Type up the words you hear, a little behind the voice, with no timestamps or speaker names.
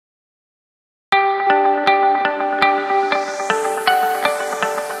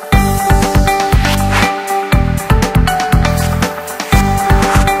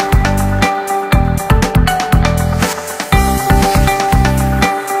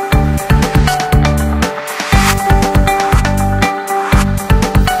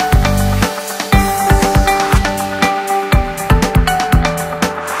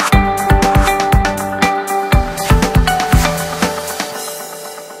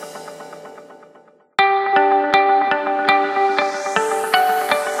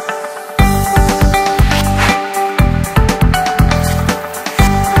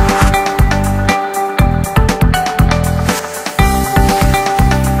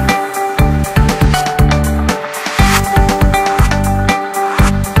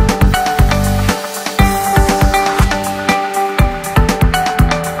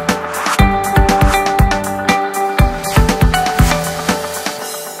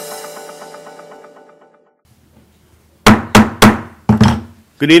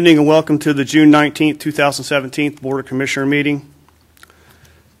Good evening and welcome to the June 19th, 2017 Board of Commissioner meeting.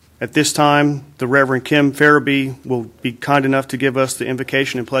 At this time, the Reverend Kim Farabee will be kind enough to give us the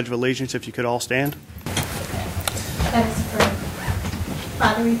invocation and Pledge of Allegiance, if you could all stand. Let us pray.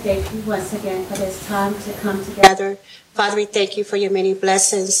 Father, we thank you once again for this time to come together. Father, we thank you for your many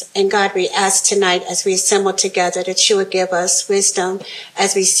blessings. And God, we ask tonight as we assemble together that you would give us wisdom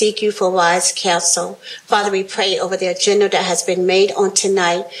as we seek you for wise counsel. Father, we pray over the agenda that has been made on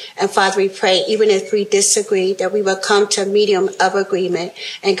tonight. And Father, we pray even if we disagree that we will come to a medium of agreement.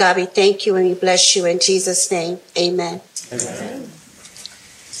 And God, we thank you and we bless you in Jesus' name. Amen. Amen.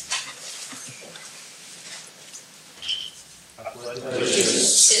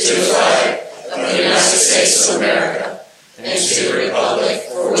 Allegiance to the flag of the United States of America and to the republic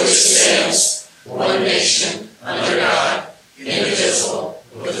for which it stands, one nation, under God, indivisible,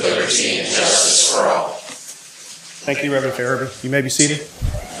 with liberty and justice for all. Thank you, Reverend Farabee. You may be seated.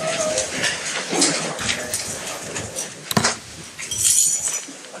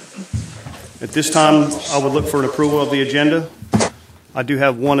 At this time, I would look for an approval of the agenda. I do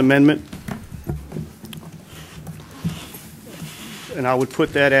have one amendment, and I would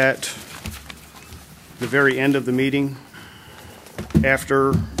put that at the very end of the meeting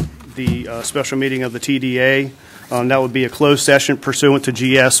after the special meeting of the TDA. That would be a closed session pursuant to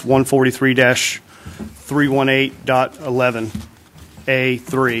GS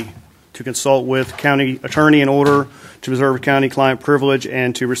 143-318.11A3 to consult with county attorney in order to preserve attorney-client privilege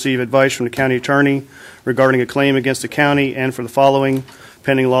and to receive advice from the county attorney regarding a claim against the county and for the following: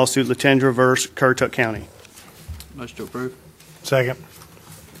 pending lawsuit Latendra versus Currituck County. Motion to approve. Second.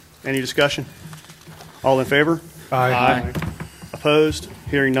 Any discussion? All in favor? Aye. Aye. Opposed?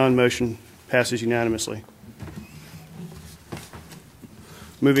 Hearing none, motion passes unanimously.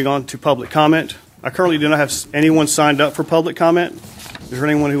 Moving on to public comment. I currently do not have anyone signed up for public comment. Is there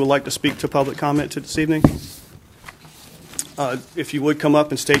anyone who would like to speak to public comment this evening? If you would come up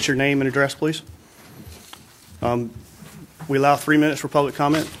and state your name and address, please. We allow 3 minutes for public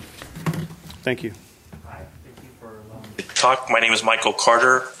comment. Thank you. Talk. My name is Michael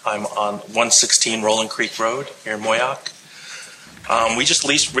Carter. I'm on 116 Rolling Creek Road here in Moyock. We just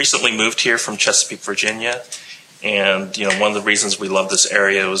recently moved here from Chesapeake, Virginia, and one of the reasons we love this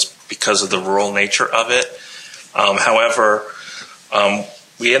area was because of the rural nature of it. However,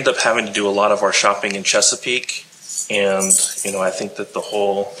 we end up having to do a lot of our shopping in Chesapeake, and I think that the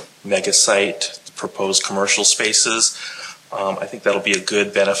whole mega site, the proposed commercial spaces, I think that'll be a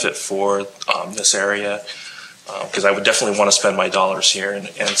good benefit for this area. Because I would definitely want to spend my dollars here and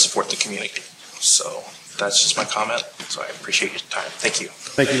support the community. So that's just my comment. So I appreciate your time. Thank you.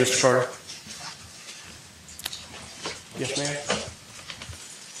 Thank you, Mr. Carter. Yes, ma'am.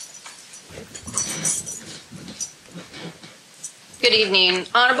 Good evening.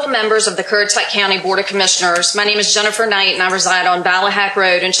 Honorable members of the Currituck County Board of Commissioners. My name is Jennifer Knight, and I reside on Ballahack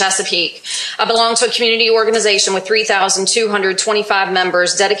Road in Chesapeake. I belong to a community organization with 3,225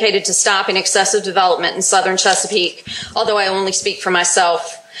 members dedicated to stopping excessive development in southern Chesapeake, although I only speak for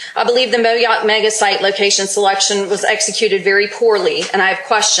myself. I believe the Moyock mega site location selection was executed very poorly, and I have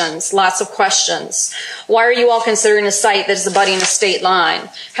questions, lots of questions. Why are you all considering a site that is abutting a state line?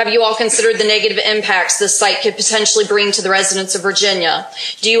 Have you all considered the negative impacts this site could potentially bring to the residents of Virginia?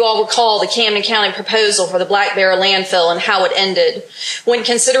 Do you all recall the Camden County proposal for the Black Bear landfill and how it ended? When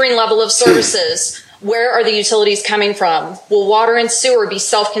considering level of services, where are the utilities coming from? Will water and sewer be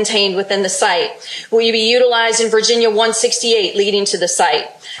self-contained within the site? Will you be utilizing Virginia 168 leading to the site?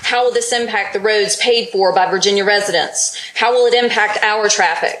 How will this impact the roads paid for by Virginia residents? How will it impact our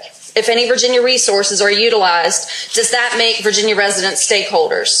traffic? If any Virginia resources are utilized, does that make Virginia residents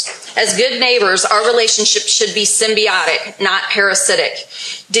stakeholders? As good neighbors, our relationship should be symbiotic, not parasitic.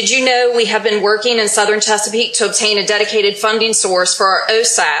 Did you know we have been working in southern Chesapeake to obtain a dedicated funding source for our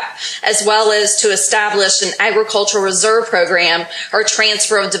OSAP, as well as to establish an agricultural reserve program or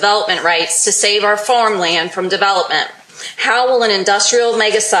transfer of development rights to save our farmland from development? How will an industrial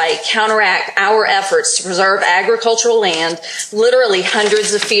megasite counteract our efforts to preserve agricultural land literally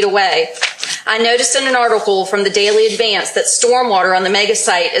hundreds of feet away? I noticed in an article from the Daily Advance that stormwater on the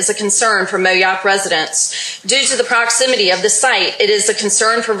megasite is a concern for Moyock residents. Due to the proximity of the site, it is a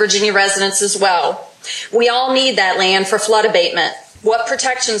concern for Virginia residents as well. We all need that land for flood abatement. What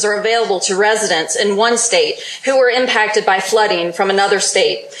protections are available to residents in one state who are impacted by flooding from another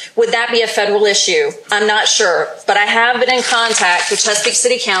state? Would that be a federal issue? I'm not sure, but I have been in contact with Chesapeake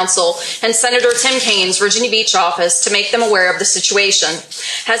City Council and Senator Tim Kaine's Virginia Beach office to make them aware of the situation.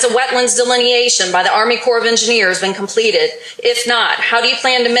 Has a wetlands delineation by the Army Corps of Engineers been completed? If not, how do you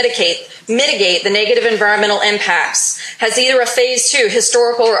plan to mitigate the negative environmental impacts? Has either a Phase 2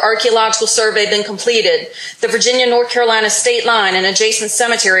 historical or archaeological survey been completed? The Virginia-North Carolina state line and adjacent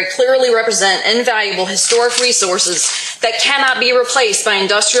cemetery clearly represent invaluable historic resources that cannot be replaced by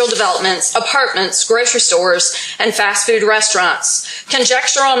industrial developments, apartments, grocery stores, and fast food restaurants.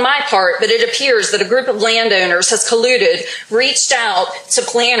 Conjecture on my part, but it appears that a group of landowners has colluded, reached out to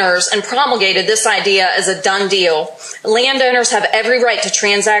planners, and promulgated this idea as a done deal. Landowners have every right to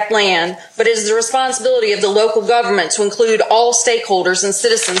transact land, but it is the responsibility of the local government to include all stakeholders and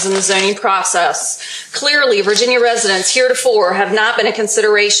citizens in the zoning process. Clearly, Virginia residents heretofore have not been a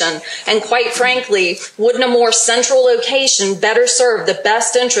consideration, and quite frankly, wouldn't a more central location better serve the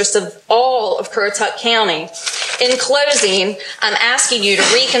best interest of all of Currituck County? In closing, I'm asking you to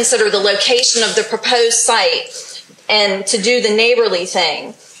reconsider the location of the proposed site and to do the neighborly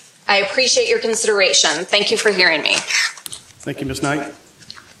thing. I appreciate your consideration. Thank you for hearing me. Thank you, Ms. Knight.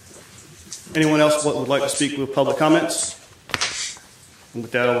 Anyone else would like to speak with public comments? And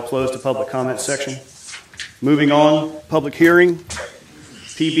with that, I will close the public comment section. Moving on, public hearing,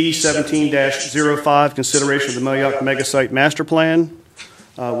 PB 17-05, consideration of the Moyock Megasite Master Plan.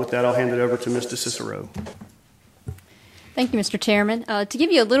 With that, I'll hand it over to Mr. Cicero. Thank you, Mr. Chairman. To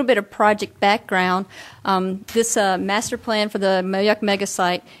give you a little bit of project background, this master plan for the Moyock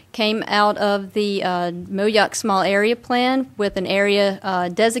Megasite came out of the Moyock Small Area Plan with an area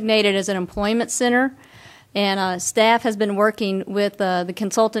designated as an employment center. And staff has been working with the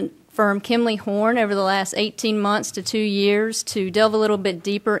consultant firm Kimley Horn over the last 18 months to 2 years to delve a little bit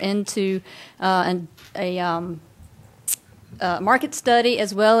deeper into a market study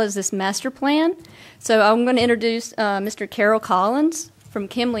as well as this master plan. So I'm going to introduce Mr. Carroll Collins from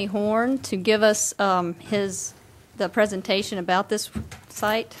Kimley Horn to give us the presentation about this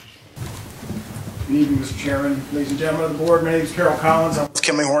site. Good evening, Mr. Chairman, ladies and gentlemen of the board. My name is Carroll Collins. I'm with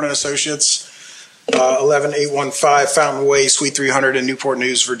Kimley Horn and Associates, 11815 Fountain Way, Suite 300 in Newport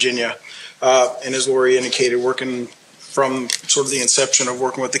News, Virginia. And as Lori indicated, working from sort of the inception of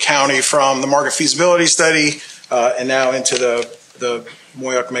working with the county from the market feasibility study and now into the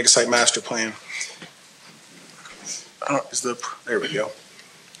Moyock Megasite Master Plan. There we go.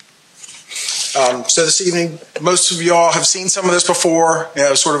 So this evening, most of you all have seen some of this before.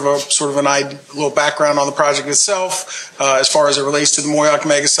 Sort of a little background on the project itself, as far as it relates to the Moyock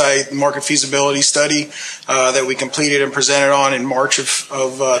Megasite market feasibility study that we completed and presented on in March of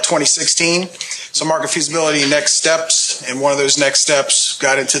 2016. So market feasibility next steps, and one of those next steps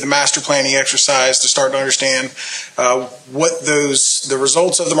got into the master planning exercise to start to understand what the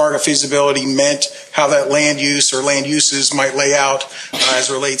results of the market feasibility meant, how that land use or land uses might lay out as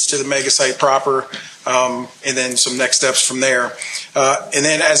relates to the megasite proper, and then some next steps from there. And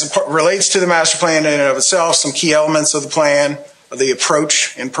then as it relates to the master plan in and of itself, some key elements of the plan, the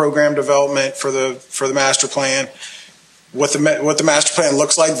approach and program development for the master plan. What the master plan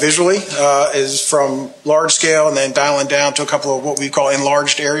looks like visually is from large scale and then dialing down to a couple of what we call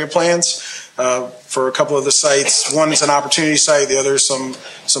enlarged area plans for a couple of the sites. One is an opportunity site, the other is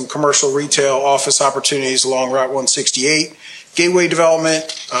some commercial retail office opportunities along Route 168. Gateway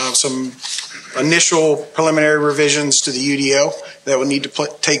development, some initial preliminary revisions to the UDO that would need to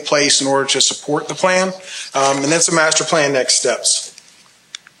take place in order to support the plan, and then some master plan next steps.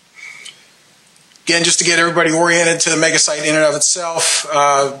 Again, just to get everybody oriented to the megasite in and of itself,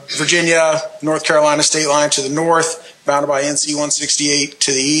 Virginia, North Carolina state line to the north, bounded by NC 168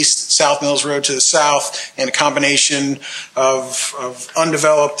 to the east, South Mills Road to the south, and a combination of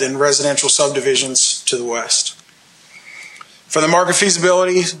undeveloped and residential subdivisions to the west. For the market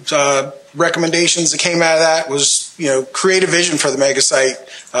feasibility, recommendations that came out of that was, create a vision for the megasite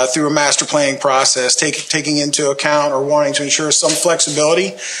through a master planning process, taking into account or wanting to ensure some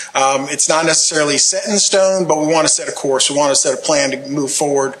flexibility. It's not necessarily set in stone, but we want to set a course. We want to set a plan to move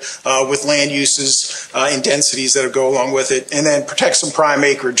forward with land uses and densities that go along with it, and then protect some prime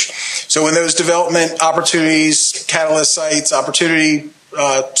acreage. So when those development opportunities, catalyst sites, opportunity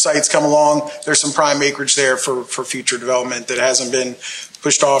sites come along, there's some prime acreage there for future development that hasn't been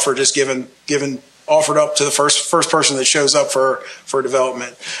pushed off or just offered up to the first person that shows up for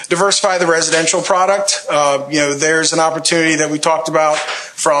development. Diversify the residential product. There's an opportunity that we talked about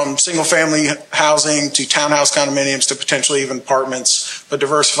from single family housing to townhouse condominiums to potentially even apartments, but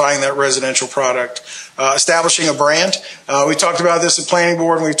diversifying that residential product. Establishing a brand. We talked about this at Planning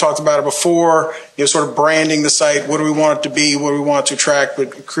Board, and we've talked about it before, sort of branding the site. What do we want it to be? What do we want it to attract?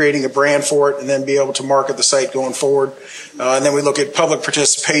 But creating a brand for it and then be able to market the site going forward. And then we look at public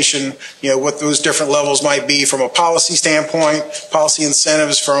participation, what those different levels might be from a policy standpoint, policy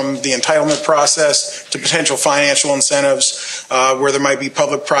incentives from the entitlement process to potential financial incentives where there might be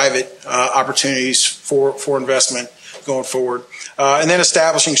public-private opportunities for investment. going forward. And then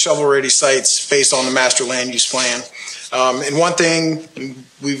establishing shovel-ready sites based on the master land use plan. And one thing,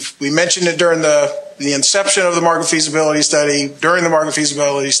 we mentioned it during the inception of the market feasibility study, during the market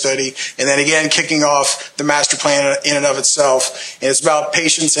feasibility study, and then again kicking off the master plan in and of itself. And it's about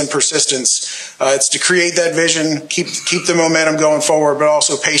patience and persistence. It's to create that vision, keep the momentum going forward, but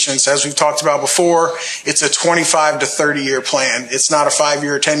also patience. As we've talked about before, it's a 25 to 30 year plan. It's not a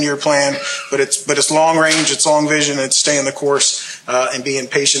 5-year, 10-year plan, but it's long range, it's long vision, it's staying the course and being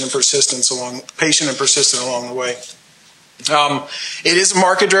patient and persistent along the way. It is a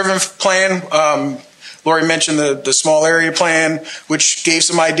market-driven plan. Lori mentioned the small area plan, which gave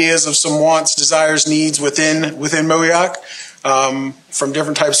some ideas of some wants, desires, needs within MOYOC, from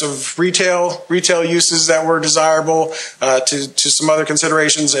different types of retail uses that were desirable to some other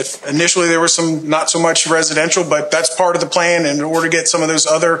considerations. Initially there was some not so much residential, but that's part of the plan. And in order to get some of those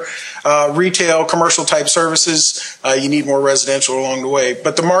other retail, commercial type services, you need more residential along the way.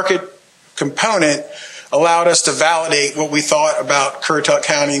 But the market component allowed us to validate what we thought about Currituck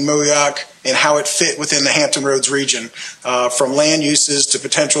County, MOYOC, and how it fit within the Hampton Roads region, from land uses to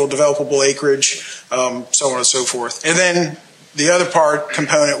potential developable acreage, so on and so forth. And then the other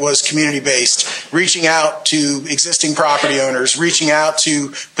component was community-based, reaching out to existing property owners, reaching out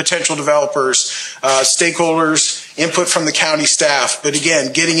to potential developers, stakeholders, input from the county staff, but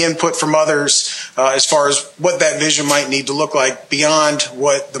again, getting input from others as far as what that vision might need to look like beyond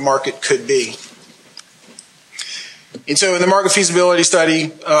what the market could be. And so in the market feasibility study,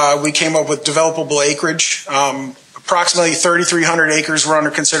 we came up with developable acreage. Approximately 3,300 acres were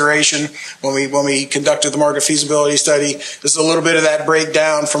under consideration when we conducted the market feasibility study. This is a little bit of that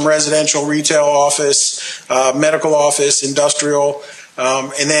breakdown from residential, retail office, medical office, industrial,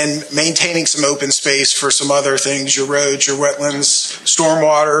 and then maintaining some open space for some other things, your roads, your wetlands,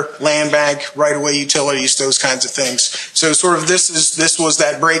 stormwater, land bank, right-of-way utilities, those kinds of things. So sort of this was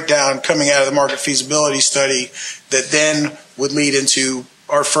that breakdown coming out of the market feasibility study that then would lead into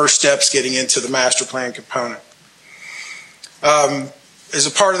our first steps getting into the master plan component. As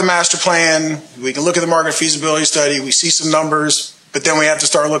a part of the master plan, we can look at the market feasibility study, we see some numbers, but then we have to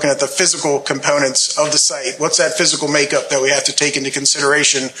start looking at the physical components of the site. What's that physical makeup that we have to take into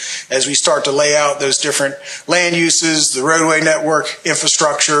consideration as we start to lay out those different land uses, the roadway network,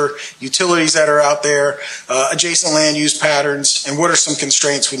 infrastructure, utilities that are out there, adjacent land use patterns, and what are some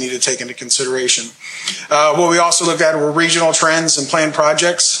constraints we need to take into consideration. What we also looked at were regional trends and planned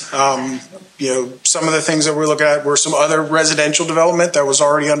projects. Some of the things that we looked at were some other residential development that was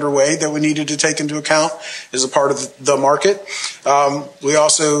already underway that we needed to take into account as a part of the market. We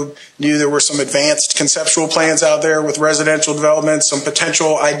also knew there were some advanced conceptual plans out there with residential development, some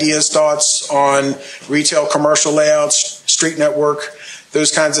potential ideas, thoughts on retail, commercial layouts, street network,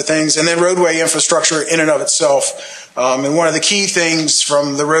 those kinds of things, and then roadway infrastructure in and of itself. And one of the key things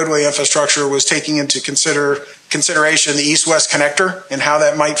from the roadway infrastructure was taking into consideration the east-west connector and how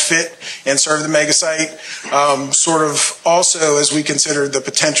that might fit and serve the mega site, sort of also as we considered the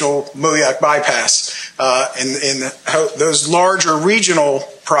potential MOYOC bypass and how those larger regional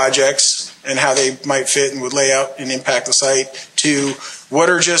projects and how they might fit and would lay out and impact the site, to what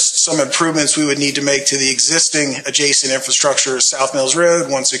are just some improvements we would need to make to the existing adjacent infrastructure, South Mills Road,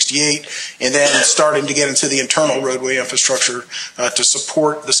 168, and then starting to get into the internal roadway infrastructure to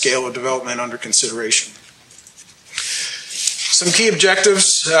support the scale of development under consideration. Some key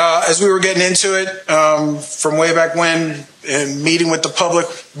objectives as we were getting into it from way back when and meeting with the public,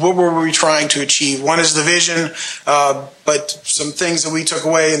 what were we trying to achieve? One is the vision, but some things that we took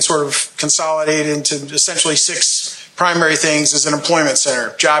away and sort of consolidated into essentially 6 primary things is an employment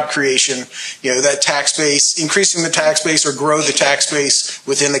center, job creation, that tax base, increasing the tax base or grow the tax base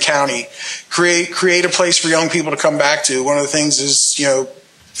within the county. Create a place for young people to come back to. One of the things is,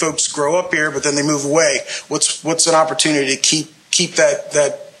 folks grow up here, but then they move away. What's an opportunity to keep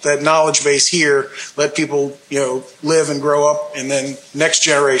that knowledge base here, let people, live and grow up, and then next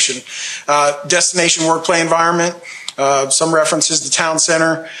generation. Destination work play environment. Some references to town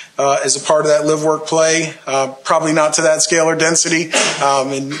center as a part of that live, work, play. Probably not to that scale or density.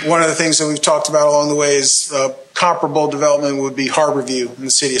 And one of the things that we've talked about along the way is comparable development would be Harborview in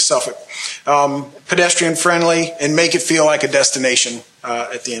the city of Suffolk. Pedestrian friendly and make it feel like a destination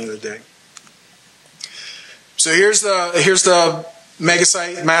at the end of the day. So here's the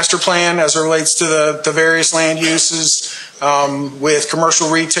megasite master plan as it relates to the various land uses with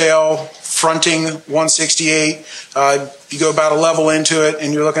commercial retail, fronting 168. You go about a level into it,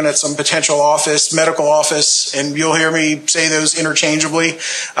 and you're looking at some potential office, medical office, and you'll hear me say those interchangeably.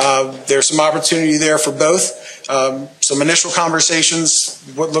 There's some opportunity there for both. Some initial conversations,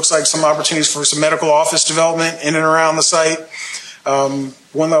 what looks like some opportunities for some medical office development in and around the site.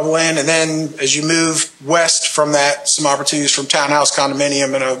 One level in, and then as you move west from that, some opportunities from townhouse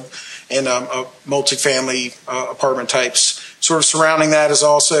condominium and a multifamily apartment types. Sort of surrounding that is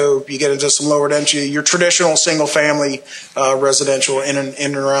also, you get into some lower density, your traditional single family residential in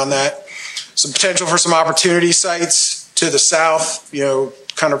and around that. Some potential for some opportunity sites to the south,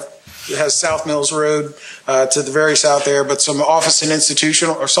 kind of it has South Mills Road to the very south there, but some office and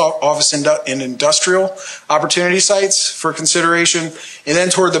institutional or office and industrial opportunity sites for consideration. And then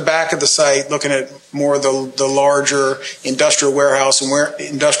toward the back of the site, looking at more of the larger industrial warehouse and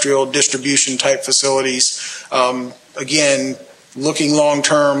industrial distribution type facilities. Again, looking long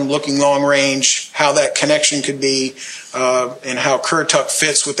term, looking long range, how that connection could be, and how Currituck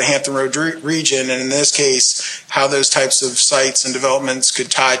fits with the Hampton Road region, and in this case, how those types of sites and developments could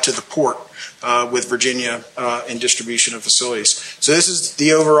tie to the port with Virginia in distribution of facilities. So this is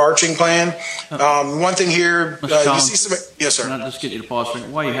the overarching plan. One thing here, you see some. Yes, sir. Can I just get you to pause for a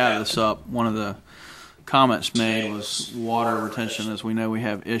second? While you have this up, one of the comments made was water retention. As we know, we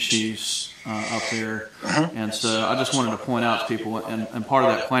have issues up there, and so I just wanted to point out to people, and part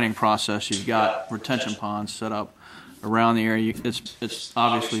of that planning process, you've got retention ponds set up around the area. It's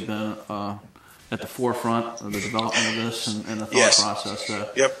obviously been at the forefront of the development of this and the thought process.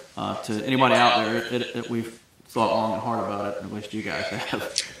 So, to anybody out there, we've thought long and hard about it. At least you guys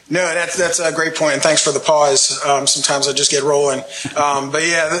have. No, that's a great point, and thanks for the pause. Sometimes I just get rolling. But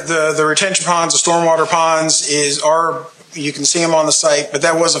yeah, the retention ponds, the stormwater ponds you can see them on the site, but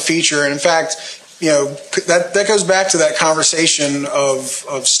that was a feature. And in fact, that goes back to that conversation of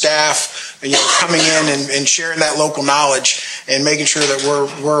staff, coming in and sharing that local knowledge and making sure that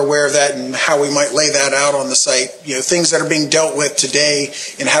we're aware of that and how we might lay that out on the site. Things that are being dealt with today,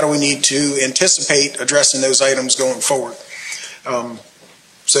 and how do we need to anticipate addressing those items going forward.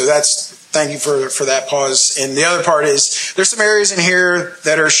 So thank you for that pause. And the other part is, there's some areas in here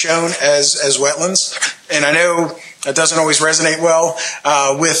that are shown as wetlands, and I know that doesn't always resonate well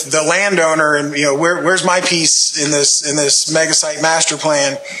with the landowner. And where's my piece in this mega site master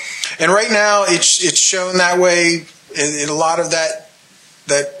plan? And right now, it's shown that way. And a lot of that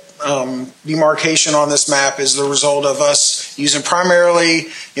demarcation on this map is the result of us using primarily,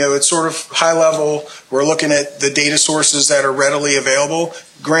 it's sort of high level. We're looking at the data sources that are readily available.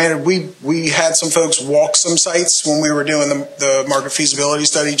 Granted, we had some folks walk some sites when we were doing the market feasibility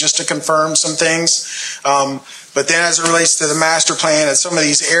study just to confirm some things. But then as it relates to the master plan and some of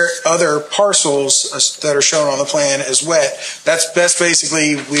these other parcels that are shown on the plan as wet, that's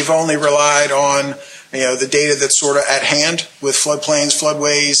basically, we've only relied on the data that's sort of at hand with floodplains,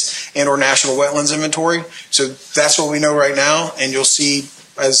 floodways, and or national wetlands inventory. So that's what we know right now, and you'll see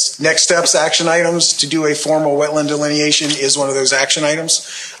as next steps, action items, to do a formal wetland delineation is one of those action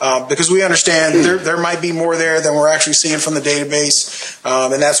items, because we understand there might be more there than we're actually seeing from the database,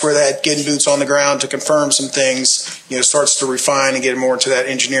 and that's where that getting boots on the ground to confirm some things, starts to refine and get more into that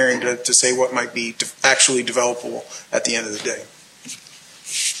engineering to say what might be actually developable at the end of the day.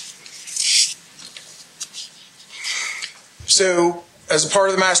 So, as a part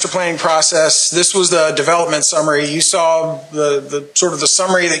of the master planning process, this was the development summary. You saw the sort of the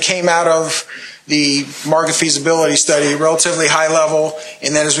summary that came out of the market feasibility study, relatively high level,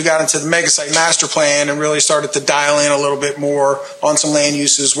 and then as we got into the mega site master plan and really started to dial in a little bit more on some land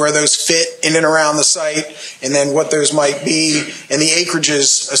uses, where those fit in and around the site, and then what those might be, and the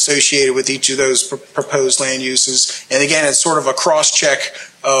acreages associated with each of those proposed land uses. And again, it's sort of a cross-check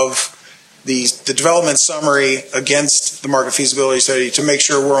of the development summary against the market feasibility study to make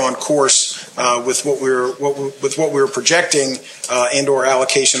sure we're on course with what we were projecting and/or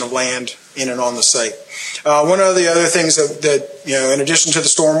allocation of land in and on the site. One of the other things that in addition to the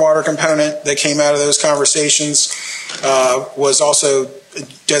stormwater component that came out of those conversations was also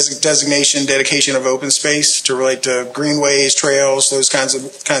designation, dedication of open space to relate to greenways, trails, those kinds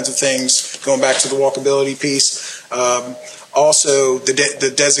of things. Going back to the walkability piece. Also,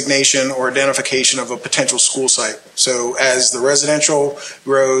 the designation or identification of a potential school site. So as the residential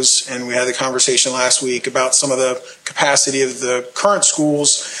grows, and we had the conversation last week about some of the capacity of the current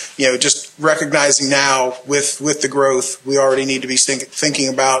schools, just recognizing now with the growth, we already need to be thinking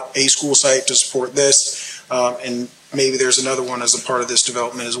about a school site to support this, and maybe there's another one as a part of this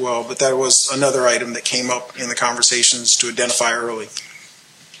development as well. But that was another item that came up in the conversations to identify early.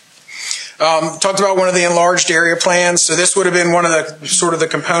 Talked about one of the enlarged area plans. So this would have been one of the sort of the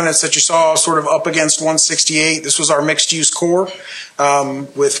components that you saw sort of up against 168. This was our mixed use core,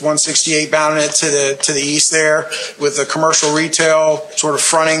 with 168 bounding it to the east there, with the commercial retail sort of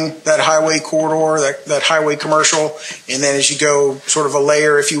fronting that highway corridor, that highway commercial. And then as you go sort of a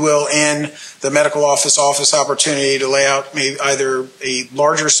layer, if you will, in the medical office opportunity to lay out maybe either a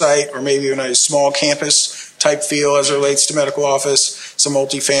larger site or maybe even a small campus type feel as it relates to medical office, some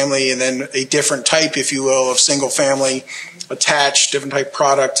multifamily, and then a different type, if you will, of single family attached, different type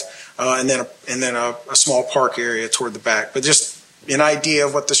product, and then a small park area toward the back. But just an idea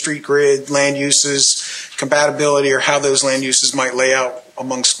of what the street grid, land uses, compatibility, or how those land uses might lay out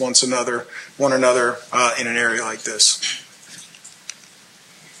amongst one another in an area like this.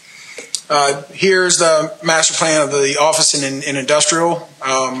 Here's the master plan of the office and industrial.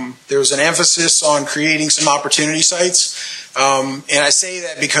 There's an emphasis on creating some opportunity sites. And I say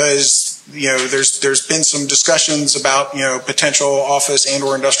that because, there's been some discussions about, potential office and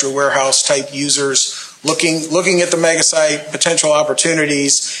or industrial warehouse type users looking at the mega site, potential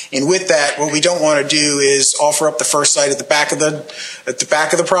opportunities. And with that, what we don't want to do is offer up the first site at the back of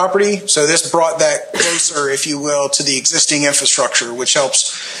the property. So this brought that closer, if you will, to the existing infrastructure, which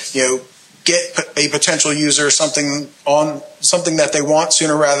helps, get a potential user something that they want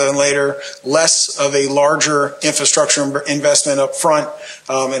sooner rather than later, less of a larger infrastructure investment up front,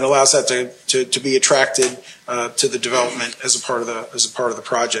 and allows that to be attracted to the development as a part of the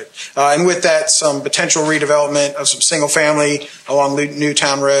project. And with that, some potential redevelopment of some single family along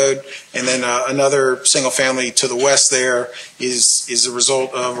Newtown Road, and then another single family to the west there is a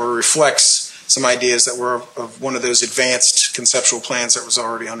result of or reflects some ideas that were of one of those advanced conceptual plans that was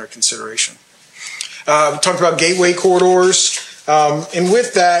already under consideration. We talked about gateway corridors, and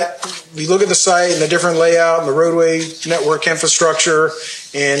with that, we look at the site and the different layout and the roadway network infrastructure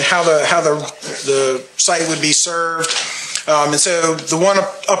and how the site would be served. And so the one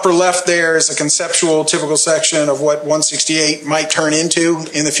upper left there is a conceptual typical section of what 168 might turn into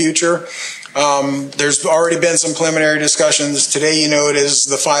in the future. There's already been some preliminary discussions. Today, it is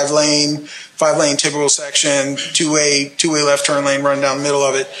the five lane typical section, two-way left turn lane running down the middle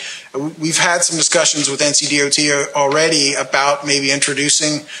of it. We've had some discussions with NCDOT already about maybe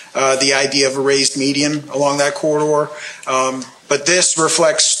introducing the idea of a raised median along that corridor. But this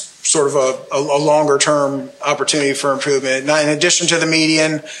reflects sort of a longer term opportunity for improvement. Now, in addition to the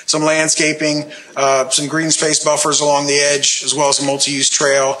median, some landscaping, some green space buffers along the edge, as well as a multi-use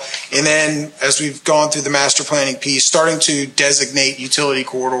trail. And then as we've gone through the master planning piece, starting to designate utility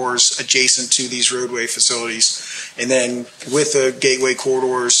corridors adjacent to these roadway facilities. And then with the gateway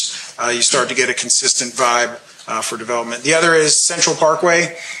corridors, you start to get a consistent vibe for development. The other is Central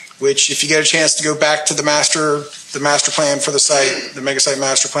Parkway, which if you get a chance to go back to the master plan for the site, the mega site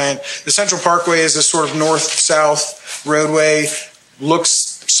master plan, the Central Parkway is this sort of north-south roadway,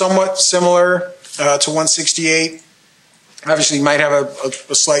 looks somewhat similar to 168. Obviously, you might have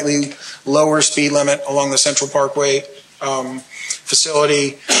a slightly lower speed limit along the Central Parkway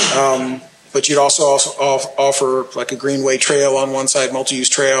facility, but you'd also offer like a greenway trail on one side, multi-use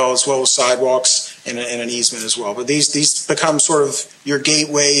trail, as well as sidewalks and an easement as well. But these become sort of your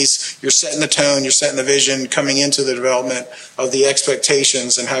gateways. You're setting the tone, you're setting the vision coming into the development of the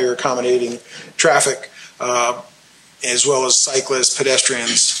expectations and how you're accommodating traffic, as well as cyclists,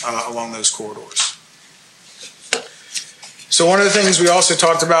 pedestrians along those corridors. So one of the things we also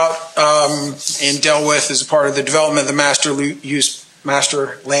talked about and dealt with as a part of the development of the master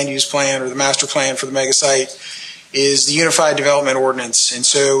land use plan, or the master plan for the mega site, is the Unified Development Ordinance. And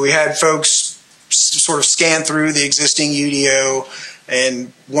so we had folks sort of scan through the existing UDO,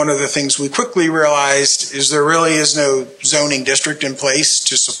 and one of the things we quickly realized is there really is no zoning district in place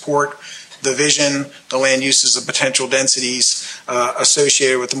to support the vision, the land uses, the potential densities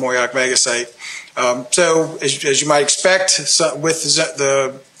associated with the Moyock mega site. So as you might expect, with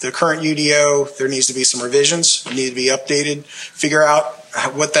the current UDO, there needs to be some revisions, need to be updated, figure out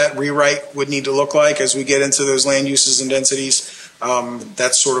what that rewrite would need to look like as we get into those land uses and densities.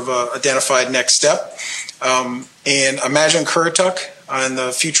 That's sort of a identified next step. And imagine Currituck and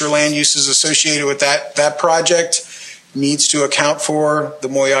the future land uses associated with that project needs to account for the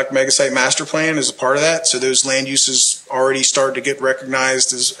Moyock Megasite Master Plan as a part of that. So those land uses already start to get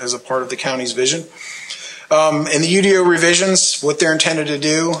recognized as a part of the county's vision. And the UDO revisions, what they're intended to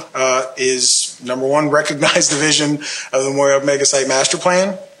do is, number one, recognize the vision of the Moyock Megasite Master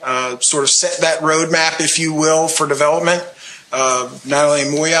Plan, sort of set that roadmap, if you will, for development, not only in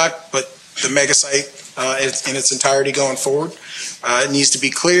Moyock, but the Megasite in its entirety going forward. It needs to be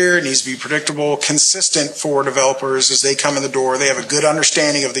clear, it needs to be predictable, consistent for developers as they come in the door. They have a good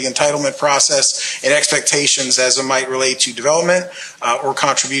understanding of the entitlement process and expectations as it might relate to development or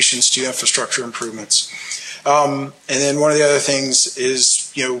contributions to infrastructure improvements. And then one of the other things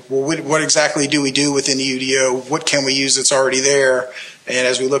is, well, what exactly do we do within the UDO? What can we use that's already there? And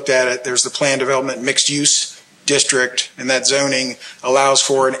as we looked at it, there's the planned development mixed use district, and that zoning allows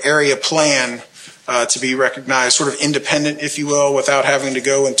for an area plan to be recognized sort of independent, if you will, without having to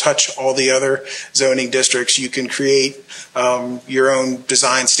go and touch all the other zoning districts. You can create your own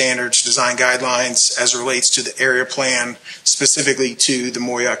design standards, design guidelines as it relates to the area plan specifically to the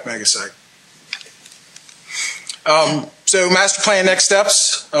Moyock megasite. So master plan next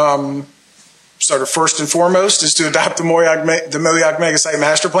steps, sort of first and foremost, is to adopt the Moyock megasite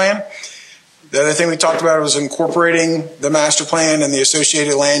master plan. The other thing we talked about was incorporating the master plan and the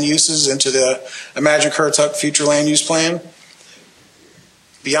associated land uses into the Imagine Currituck future land use plan.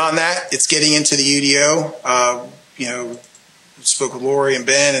 Beyond that, it's getting into the UDO. Spoke with Lori and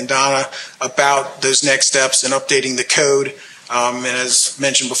Ben and Donna about those next steps and updating the code. And as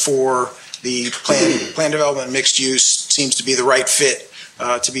mentioned before, the plan development mixed use seems to be the right fit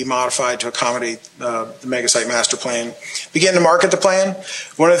to be modified to accommodate the megasite master plan. Begin to market the plan.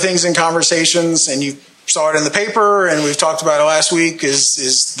 One of the things in conversations, and you saw it in the paper and we've talked about it last week,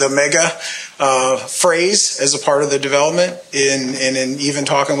 is the mega phrase as a part of the development. And in even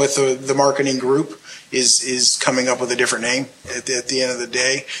talking with the marketing group is coming up with a different name at the end of the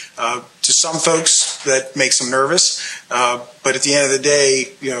day. To some folks, that makes them nervous. But at the end of the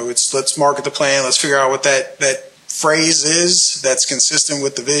day, it's let's market the plan. Let's figure out what that phrase is that's consistent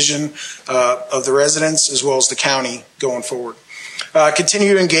with the vision of the residents as well as the county going forward.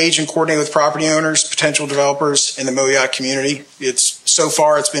 Continue to engage and coordinate with property owners, potential developers in the Moyock community. So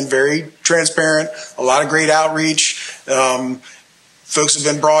far it's been very transparent, a lot of great outreach. Folks have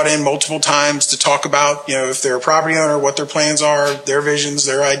been brought in multiple times to talk about, if they're a property owner, what their plans are, their visions,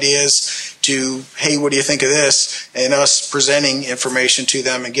 their ideas, to, hey, what do you think of this? And us presenting information to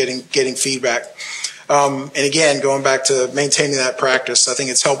them and getting feedback. And again, going back to maintaining that practice, I think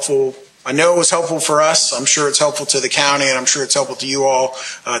it's helpful. I know it was helpful for us. I'm sure it's helpful to the county, and I'm sure it's helpful to you all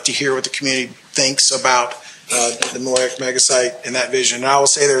to hear what the community thinks about the Moyock megasite and that vision. And I will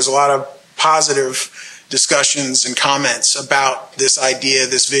say there's a lot of positive discussions and comments about this idea,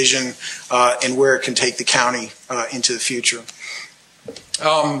 this vision, and where it can take the county into the future.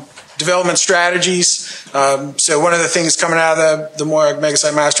 Development strategies. So one of the things coming out of the Moyock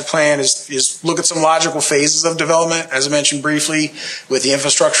megasite master plan is look at some logical phases of development. As I mentioned briefly, with the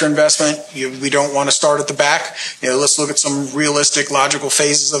infrastructure investment, we don't want to start at the back. Let's look at some realistic, logical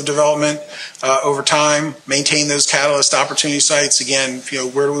phases of development over time. Maintain those catalyst opportunity sites. Again,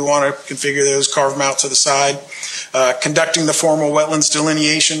 where do we want to configure those? Carve them out to the side. Conducting the formal wetlands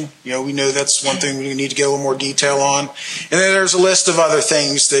delineation. We know that's one thing we need to get a little more detail on. And then there's a list of other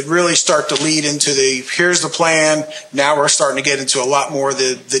things that really start to lead into here's the plan. Now we're starting to get into a lot more of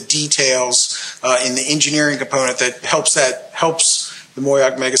the details in the engineering component that helps the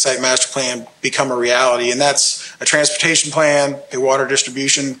Moyock megasite master plan become a reality. And that's a transportation plan, a water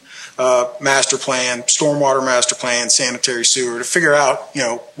distribution master plan, stormwater master plan, sanitary sewer, to figure out,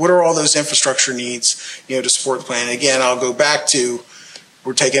 what are all those infrastructure needs, to support the plan. And again, I'll go back to,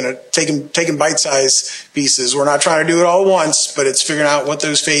 we're taking bite-sized pieces. We're not trying to do it all at once, but it's figuring out what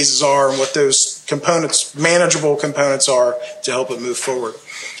those phases are and what those components, manageable components are to help it move forward.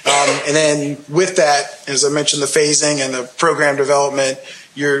 And then with that, as I mentioned, the phasing and the program development,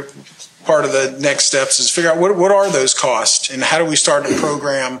 part of the next steps is figure out what are those costs and how do we start to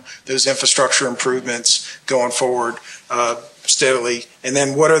program those infrastructure improvements going forward steadily. And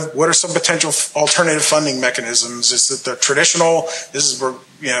then what are some potential alternative funding mechanisms? Is it the traditional, this is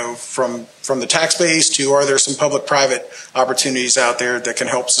from the tax base, to are there some public-private opportunities out there that can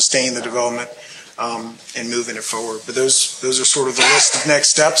help sustain the development and moving it forward? But those are sort of the list of next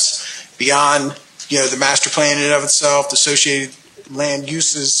steps beyond the master plan in and of itself, the associated land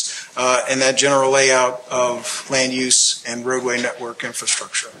uses, and that general layout of land use and roadway network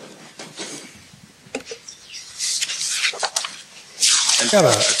infrastructure.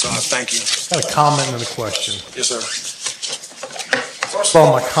 Thank you. Got a comment and a question. Yes, sir. First of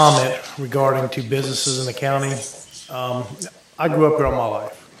all, my comment regarding to businesses in the county. I grew up here all my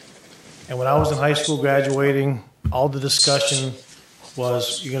life. And when I was in high school graduating, all the discussion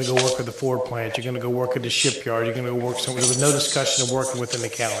was you're going to go work at the Ford plant, you're going to go work at the shipyard, you're going to go work somewhere. There was no discussion of working within the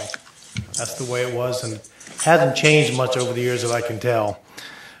county. That's the way it was, and hasn't changed much over the years that I can tell.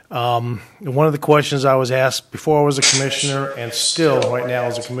 One of the questions I was asked before I was a commissioner, and still right now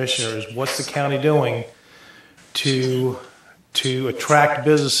as a commissioner, is what's the county doing to attract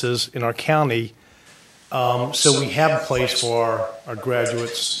businesses in our county, so we have a place for our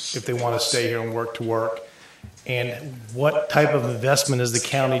graduates if they want to stay here and work to work. And what type of investment is the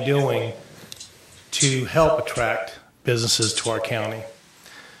county doing to help attract businesses to our county?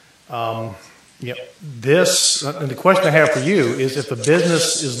 And the question I have for you is, if a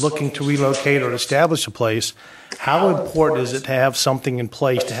business is looking to relocate or establish a place, how important is it to have something in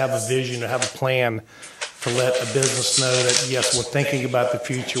place, to have a vision, to have a plan, to let a business know that, yes, we're thinking about the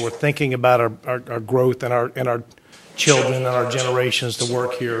future, we're thinking about our growth and our children and our generations to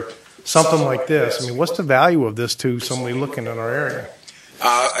work here, something like this? I mean, what's the value of this to somebody looking in our area?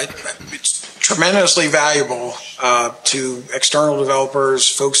 It's tremendously valuable to external developers,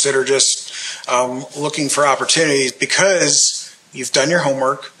 folks that are just looking for opportunities, because you've done your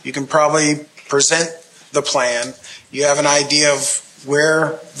homework. You can probably present the plan. You have an idea of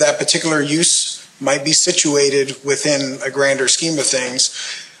where that particular use might be situated within a grander scheme of things.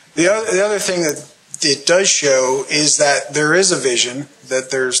 The other thing that it does show is that there is a vision,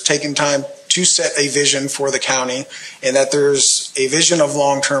 that there's taken time to set a vision for the county, and that there's a vision of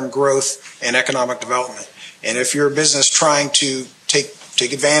long-term growth and economic development. And if you're a business trying to take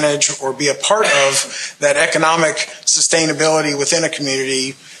advantage or be a part of that economic sustainability within a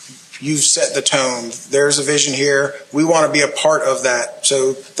community, you've set the tone. There's a vision here. We want to be a part of that.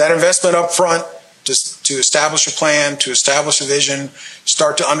 So that investment up front, just to establish a plan, to establish a vision,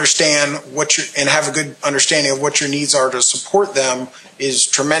 start to understand and have a good understanding of what your needs are to support them, is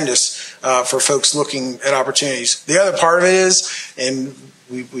tremendous for folks looking at opportunities. The other part of it is, and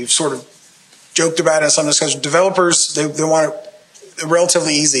we've sort of joked about it in some discussion, developers, they want it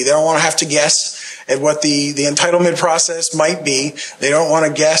relatively easy. They don't want to have to guess at what the entitlement process might be. They don't want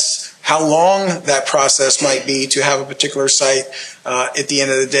to guess how long that process might be to have a particular site at the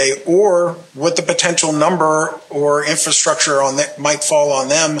end of the day, or what the potential number or infrastructure on that might fall on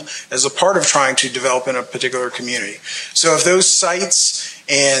them as a part of trying to develop in a particular community. So if those sites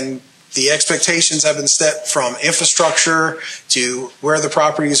and the expectations have been set from infrastructure to where the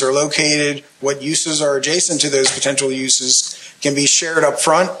properties are located, what uses are adjacent to those potential uses, can be shared up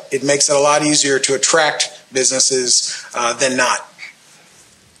front, it makes it a lot easier to attract businesses than not.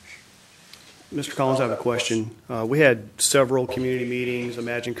 Mr. Collins, I have a question. We had several community meetings,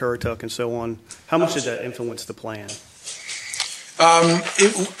 Imagine Currituck and so on. How much did that influence the plan?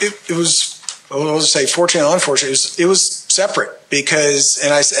 It was, I'll just say, fortunate or unfortunate, it was separate, because,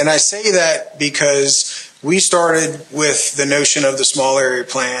 and I say that because we started with the notion of the small area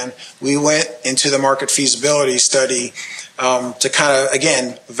plan. We went into the market feasibility study to kind of,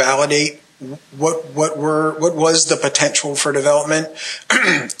 again, validate what was the potential for development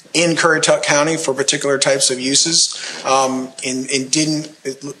in Currituck County for particular types of uses, and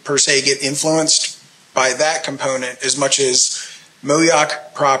didn't per se get influenced by that component as much as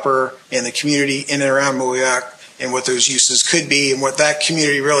Moyock proper and the community in and around Moyock and what those uses could be and what that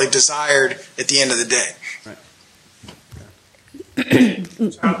community really desired at the end of the day.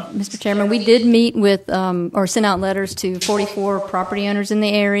 Mr. Chairman, we did meet with or sent out letters to 44 property owners in the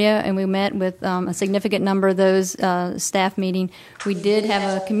area, and we met with a significant number of those staff meeting. We did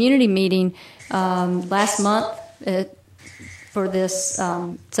have a community meeting last month for this,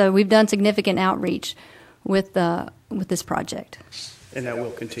 so we've done significant outreach with this project. And that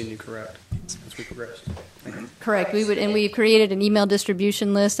will continue, correct, as we progress? Correct. We've created an email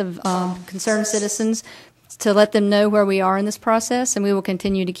distribution list of concerned citizens to let them know where we are in this process, and we will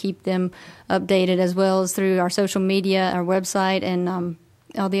continue to keep them updated, as well as through our social media, our website, and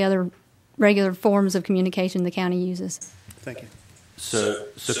all the other regular forms of communication the county uses. Thank you. So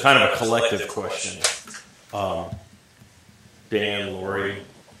kind of a collective question. Dan, Lori,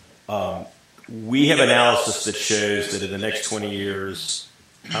 we have analysis that shows that in the next 20 years,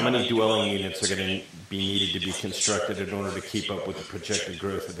 how many dwelling units are going to be needed to be constructed in order to keep up with the projected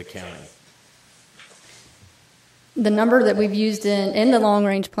growth of the county? The number that we've used in the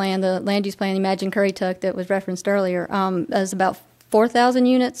long-range plan, the land use plan, Imagine Currituck, that was referenced earlier, is about 4,000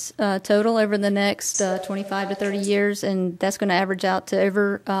 units total over the next 25 to 30 years, and that's going to average out to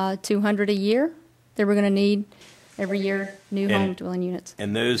over 200 a year that we're going to need every year, new home dwelling units.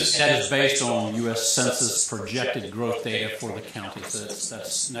 And those that is based on U.S. Census projected growth data for the county. So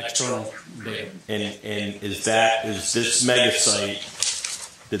that's an external data. And is this mega site,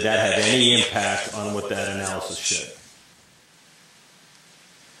 did that have any impact on what that analysis showed?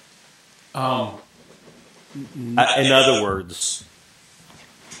 In other words,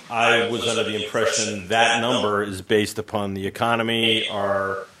 I was under the impression that number is based upon the economy,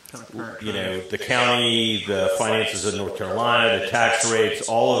 our the county, the finances of North Carolina, the tax rates,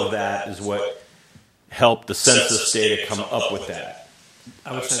 all of that is what helped the census data come up with that.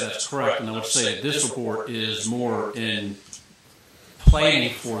 I would say that's correct, and I would say that this report is more in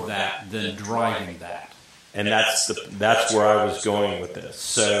planning for that than driving that. And that's where I was going with this.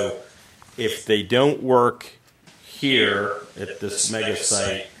 So if they don't work here at this mega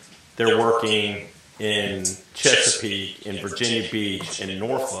site, they're working in Chesapeake, in Virginia Beach, in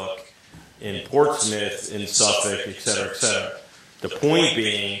Norfolk, in Portsmouth, in Suffolk, et cetera, et cetera. The point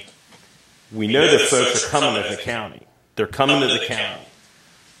being, we know that folks are coming to the county. They're coming to the county.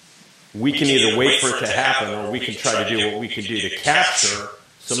 We can either wait for it to happen, or we can try to do what we can do to capture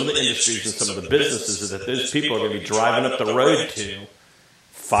some of the industries and some of the businesses that those people are going to be driving up the road to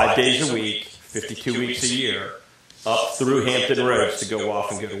 5 days a week, 52 weeks a year, up through Hampton Roads to go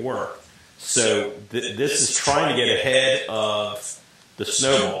off and go to work. So this is trying to get ahead of the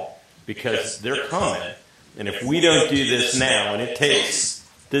snowball, because they're coming. And if we don't do this now, and it takes,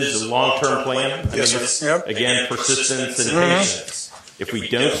 this is a long-term plan. Again, persistence and patience. If we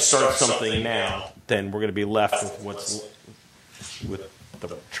don't start something now, then we're going to be left with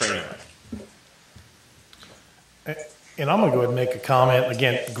the train wreck. And I'm going to go ahead and make a comment.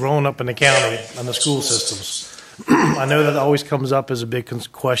 Again, growing up in the county on the school systems, I know that always comes up as a big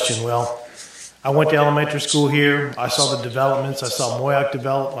question. Well, I went to elementary school here. I saw the developments. I saw Moyock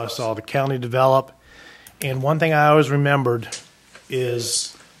develop. I saw the county develop. And one thing I always remembered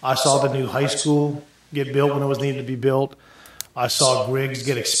is I saw the new high school get built when it was needed to be built. I saw Griggs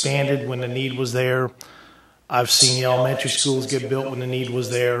get expanded when the need was there. I've seen the elementary schools get built when the need was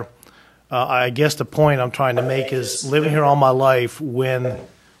there. I guess the point I'm trying to make is, living here all my life, when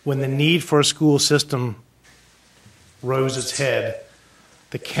the need for a school system rose its head,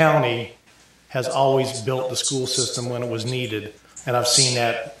 the county has always built the school system when it was needed. And I've seen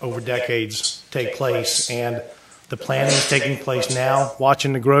that over decades take place. And the planning is taking place now,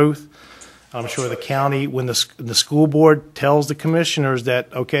 watching the growth. I'm sure the county, when the school board tells the commissioners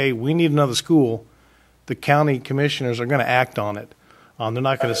that, okay, we need another school, the county commissioners are going to act on it. They're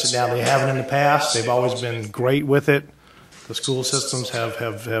not going to sit down. They haven't in the past. They've always been great with it. The school systems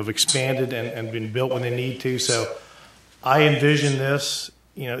have expanded and been built when they need to. So I envision this,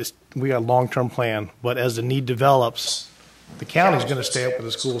 we got a long-term plan, but as the need develops, the county's going to stay up with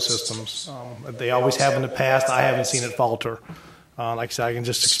the school systems. They always have in the past. I haven't seen it falter. Like I said, I can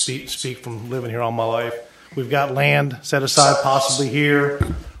just speak from living here all my life. We've got land set aside possibly here.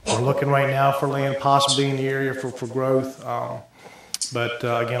 We're looking right now for land possibly in the area for growth. But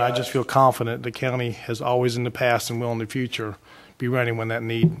again, I just feel confident the county has always in the past and will in the future be ready when that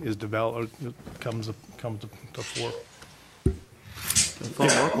need is developed, comes to fore. To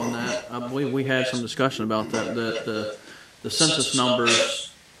follow up on that, I believe we had some discussion about that. The census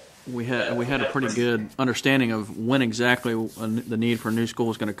numbers, we had a pretty good understanding of when exactly the need for a new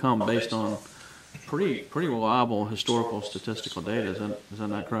school is going to come, based on pretty reliable historical statistical data. Is that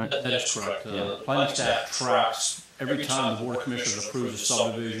not correct? That is correct. Planning staff tracks every time the Board of Commissioners approves a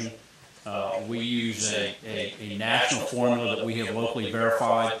subdivision. We use a national formula that we have locally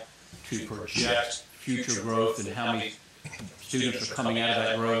verified to project future growth and how many students are coming out of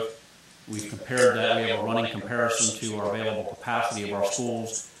that growth. We've compared that. We have a running comparison to our available capacity of our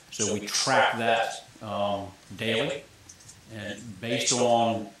schools. So we track that daily. And based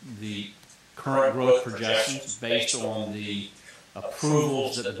on the current growth projections, based on the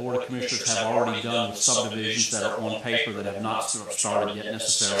approvals that the Board of Commissioners have already done with subdivisions that are on paper that have not started yet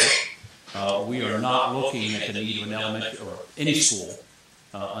necessarily, we are not looking at the need of an elementary or any school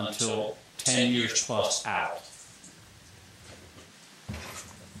until 10 years plus out.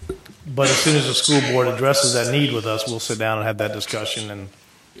 But as soon as the school board addresses that need with us, we'll sit down and have that discussion, and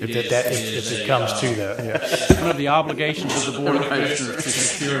if it comes to that. Yeah. One of the obligations of the Board of Commissioners to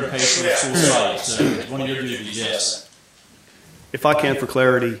secure and pay for the school sites. So it's one of your duties, yes. If I can, for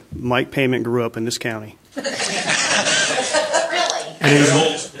clarity, Mike Payment grew up in this county. Really? And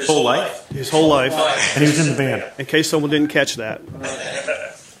his whole life? His whole life. And he was in the band. In case someone didn't catch that.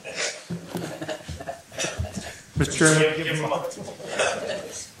 Mr. Chairman, give him up.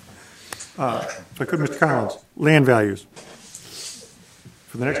 If I could, Mr. Collins, land values.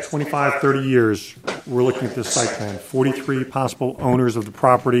 For the next 25, 30 years, we're looking at this site plan. 43 possible owners of the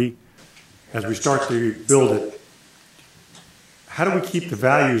property. As we start to build it, how do we keep the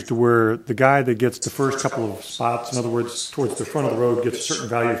values to where the guy that gets the first couple of spots, in other words, towards the front of the road, gets a certain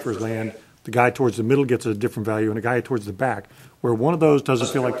value for his land, the guy towards the middle gets a different value, and the guy towards the back, where one of those doesn't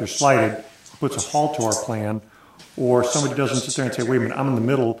feel like they're slighted, puts a halt to our plan, or somebody doesn't sit there and say, wait a minute, I'm in the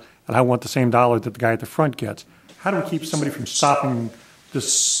middle, and I want the same dollar that the guy at the front gets. How do we keep somebody from stopping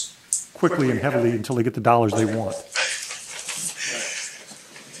this quickly and heavily until they get the dollars they want?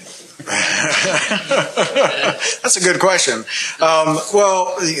 That's a good question.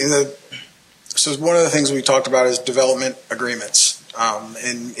 So one of the things we talked about is development agreements.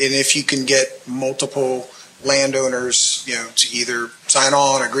 And if you can get multiple landowners, to either sign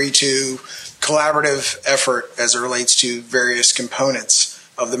on, agree to, collaborative effort as it relates to various components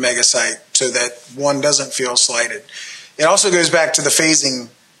of the mega site so that one doesn't feel slighted. It also goes back to the phasing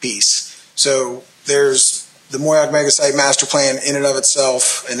piece. So there's the Moyock mega site master plan in and of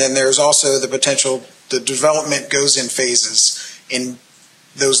itself, and then there's also the potential, the development goes in phases, and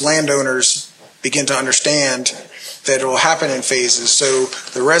those landowners begin to understand that it will happen in phases. So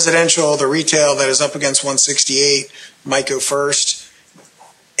the residential, the retail that is up against 168 might go first.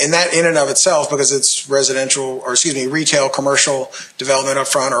 And that in and of itself, because it's retail, commercial development up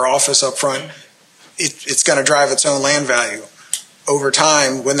front or office up front, it's going to drive its own land value. Over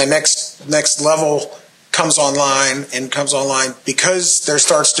time, when the next level comes online, because there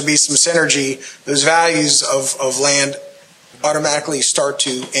starts to be some synergy, those values of land automatically start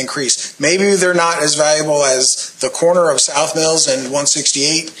to increase. Maybe they're not as valuable as the corner of South Mills and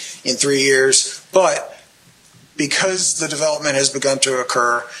 168 in 3 years, but because the development has begun to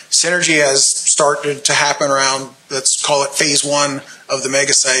occur, synergy has started to happen around, let's call it phase 1 of the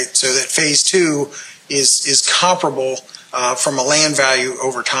mega site, so that phase 2 is comparable from a land value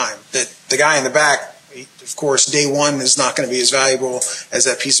over time. That the guy in the back, of course, day 1 is not going to be as valuable as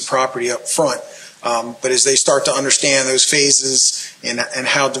that piece of property up front. But as they start to understand those phases and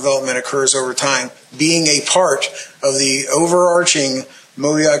how development occurs over time, being a part of the overarching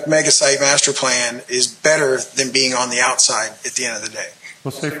Moyock Megasite Master Plan is better than being on the outside at the end of the day.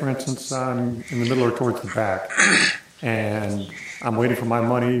 Well, say, for instance, I'm in the middle or towards the back, and I'm waiting for my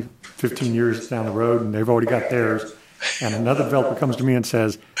money 15 years down the road, and they've already got theirs, and another developer comes to me and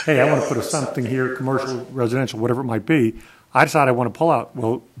says, hey, I want to put something here, commercial, residential, whatever it might be. I decide I want to pull out.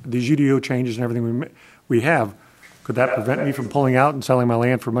 Well, these UDO changes and everything we have, could that prevent me from pulling out and selling my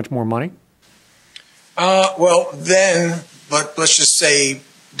land for much more money? But let's just say,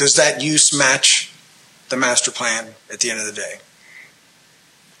 does that use match the master plan at the end of the day?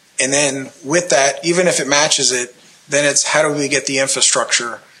 And then with that, even if it matches it, then it's how do we get the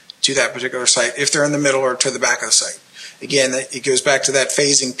infrastructure to that particular site, if they're in the middle or to the back of the site. Again, it goes back to that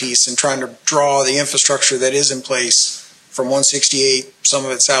phasing piece and trying to draw the infrastructure that is in place from 168, some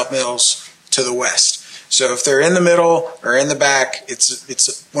of it South Mills, to the west. So if they're in the middle or in the back,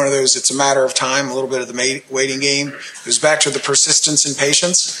 it's one of those, it's a matter of time, a little bit of the waiting game. It goes back to the persistence and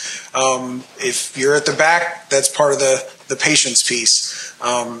patience. If you're at the back, that's part of the patience piece.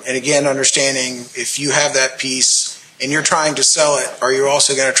 And again, understanding if you have that piece and you're trying to sell it, are you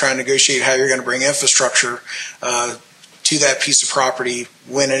also going to try and negotiate how you're going to bring infrastructure to that piece of property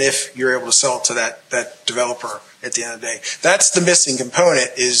when and if you're able to sell it to that developer at the end of the day. That's the missing component,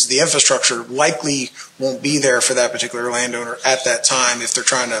 is the infrastructure likely won't be there for that particular landowner at that time if they're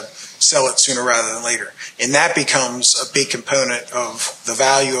trying to sell it sooner rather than later. And that becomes a big component of the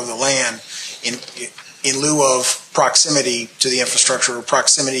value of the land in lieu of proximity to the infrastructure or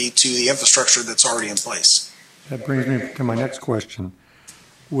proximity to the infrastructure that's already in place. That brings me to my next question.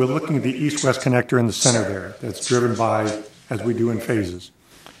 We're looking at the east-west connector in the center there that's driven by, as we do in phases.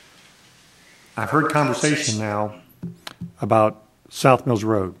 I've heard conversation now about South Mills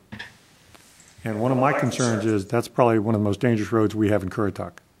Road. And one of my concerns is that's probably one of the most dangerous roads we have in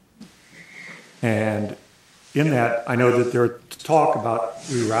Currituck. And in that, I know that there's talk about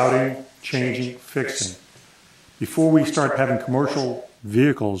rerouting, changing, fixing. Before we start having commercial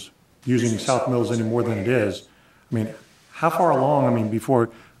vehicles using South Mills any more than it is, I mean, how far along, before,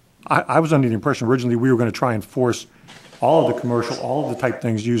 I was under the impression originally we were going to try and force all of the commercial, all of the type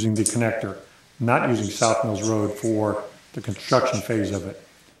things using the connector, not using South Mills Road for the construction phase of it.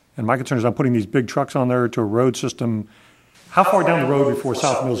 And my concern is I'm putting these big trucks on there to a road system. How far down the road before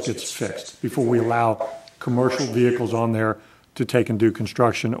South Mills gets fixed, before we allow commercial vehicles on there to take and do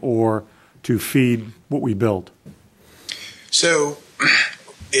construction or to feed what we build? So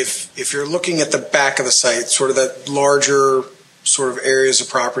if you're looking at the back of the site, sort of that larger sort of areas of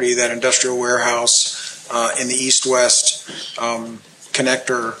property, that industrial warehouse in the east-west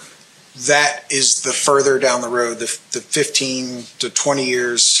connector, that is the further down the road, the 15 to 20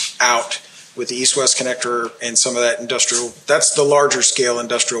 years out with the east-west connector and some of that industrial. That's the larger scale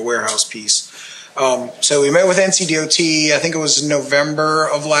industrial warehouse piece. So we met with NCDOT, I think it was November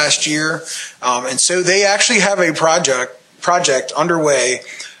of last year. And so they actually have a project underway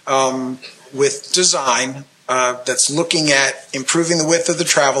with design that's looking at improving the width of the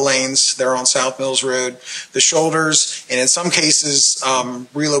travel lanes that are on South Mills Road, the shoulders, and in some cases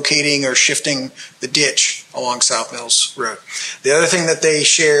relocating or shifting the ditch along South Mills Road. The other thing that they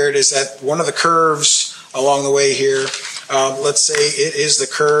shared is that one of the curves along the way here, let's say it is the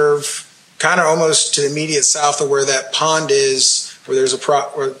curve kind of almost to the immediate south of where that pond is, where there's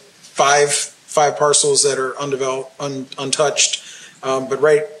where five parcels that are undeveloped, untouched, but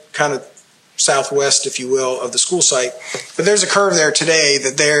right kind of southwest, if you will, of the school site. But there's a curve there today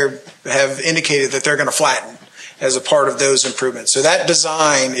that they have indicated that they're going to flatten as a part of those improvements. So that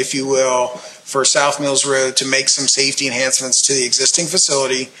design, if you will, for South Mills Road to make some safety enhancements to the existing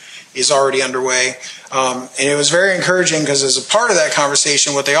facility is already underway. And it was very encouraging because as a part of that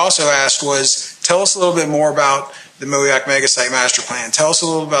conversation, what they also asked was, tell us a little bit more about the Moayak Megasite Master Plan. Tell us a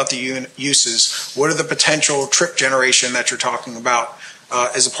little about the uses. What are the potential trip generation that you're talking about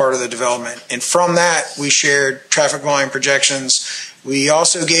as a part of the development? And from that, we shared traffic volume projections. We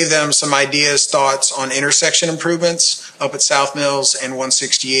also gave them some ideas, thoughts on intersection improvements up at South Mills and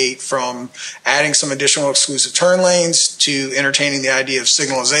 168, from adding some additional exclusive turn lanes to entertaining the idea of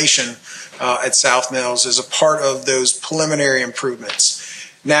signalization at South Mills as a part of those preliminary improvements.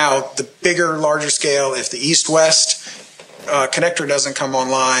 Now, the bigger, larger scale, if the east-west connector doesn't come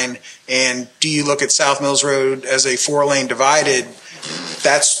online, and do you look at South Mills Road as a 4-lane divided,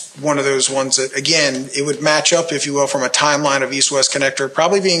 that's one of those ones that, again, it would match up, if you will, from a timeline of east-west connector,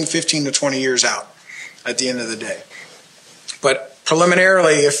 probably being 15 to 20 years out at the end of the day. But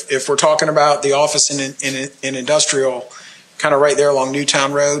preliminarily, if we're talking about the office in industrial, kind of right there along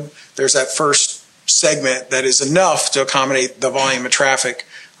Newtown Road, there's that first segment that is enough to accommodate the volume of traffic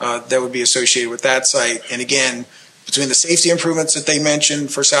that would be associated with that site. And again, between the safety improvements that they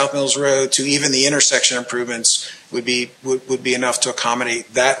mentioned for South Mills Road to even the intersection improvements would be enough to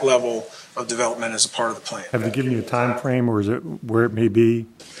accommodate that level of development as a part of the plan. Have they given you a time frame, or is it where it may be?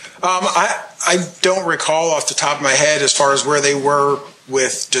 I don't recall off the top of my head as far as where they were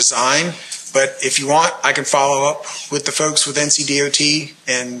with design, but if you want, I can follow up with the folks with NCDOT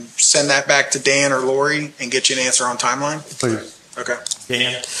and send that back to Dan or Lori and get you an answer on timeline. Please. Okay.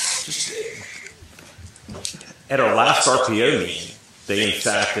 Dan, just at our last RPO meeting, they in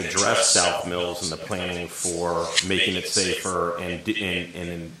fact addressed South Mills and the planning for making it safer and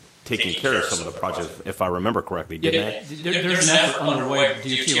taking care of some of the projects, if I remember correctly, didn't they? There's an effort underway at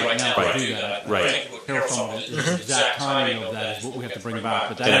DOT right now to do that. Right. Carol told me the exact timing of that is what we have to bring back,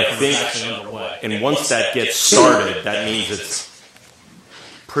 but that And I effort think, is actually underway. and once that gets started, that means it's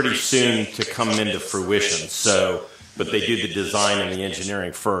pretty soon to come into fruition. So, but they do the design and the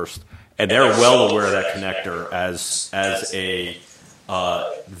engineering first, and they're well aware of that connector as a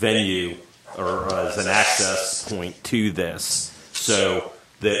venue or as an access point to this. So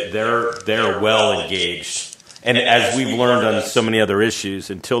they're well engaged. And as we've learned on so many other issues,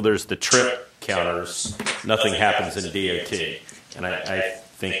 until there's the trip counters, nothing happens in DOT. And I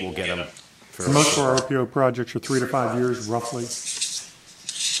think we'll get them. Most of our RPO projects are 3 to 5 years, roughly.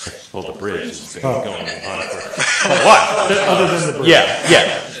 Well, the bridge has been going on for what? Other than the bridge.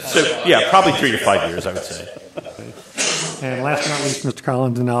 Yeah. So, yeah, probably 3 to 5 years, I would say. And last but not least, Mr.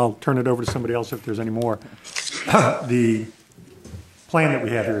 Collins, and I'll turn it over to somebody else if there's any more. The plan that we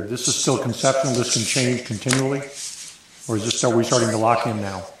have here, this is still conceptual, this can change continually? Or is this, are we starting to lock in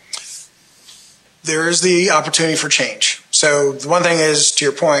now? There is the opportunity for change. So the one thing is, to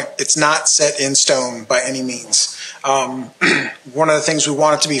your point, it's not set in stone by any means. One of the things, we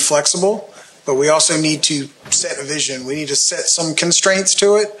want it to be flexible, but we also need to set a vision. We need to set some constraints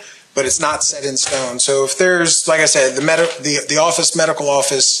to it, but it's not set in stone. So if there's, like I said, the medical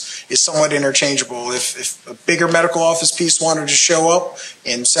office is somewhat interchangeable. If a bigger medical office piece wanted to show up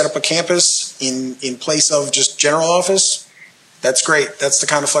and set up a campus in place of just general office, that's great. That's the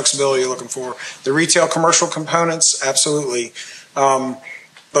kind of flexibility you're looking for. The retail commercial components, absolutely.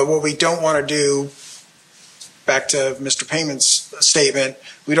 But what we don't want to do, back to Mr. Payman's statement,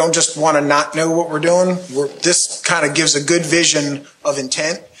 we don't just want to not know what we're doing. This kind of gives a good vision of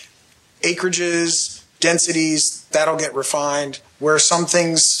intent. Acreages, densities, that'll get refined. Where some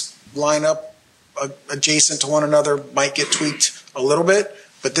things line up adjacent to one another might get tweaked a little bit,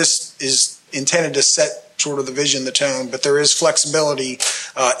 but this is intended to set sort of the vision, the tone, but there is flexibility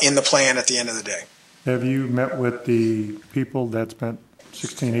in the plan at the end of the day. Have you met with the people that spent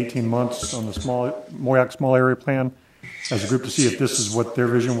 16, 18 months on the Moayak Small Area Plan as a group to see if this is what their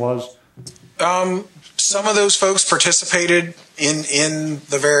vision was? Some of those folks participated in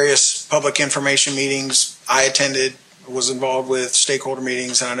the various public information meetings I attended, was involved with stakeholder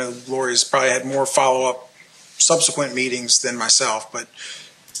meetings, and I know Lori's probably had more follow-up subsequent meetings than myself, but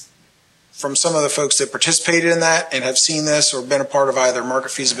from some of the folks that participated in that and have seen this or been a part of either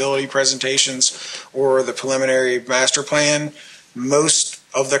market feasibility presentations or the preliminary master plan, most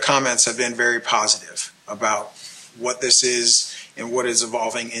of the comments have been very positive about what this is and what it's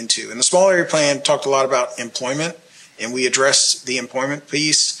evolving into. And the small area plan talked a lot about employment, and we address the employment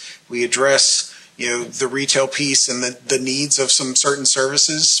piece. We address the retail piece and the needs of some certain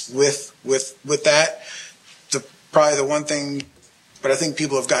services with that. Probably the one thing, but I think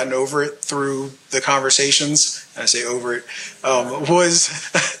people have gotten over it through the conversations, and I say over it,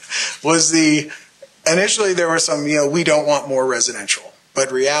 was the, initially there was some, we don't want more residential,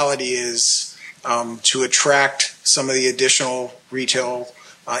 but reality is to attract some of the additional retail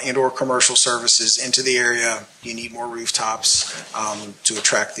and/or commercial services into the area, you need more rooftops to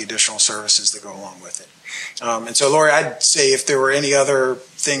attract the additional services that go along with it. And so, Lori, I'd say if there were any other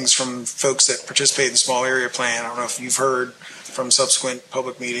things from folks that participate in the small area plan, I don't know if you've heard from subsequent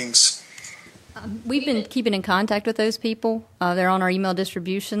public meetings. We've been keeping in contact with those people. They're on our email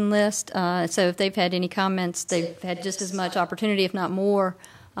distribution list. So if they've had any comments, they've had just as much opportunity, if not more,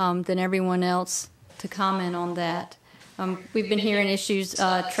 than everyone else to comment on that. We've been hearing issues,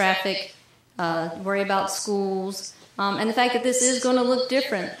 traffic, worry about schools, and the fact that this is going to look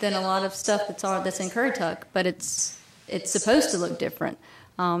different than a lot of stuff that's in Currituck, but it's supposed to look different.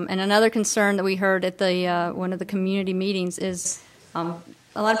 And another concern that we heard at the one of the community meetings is a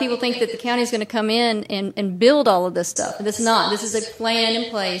lot of people think that the county is going to come in and build all of this stuff. And it's not. This is a plan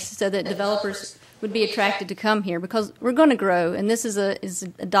in place so that developers would be attracted to come here because we're going to grow, and this is a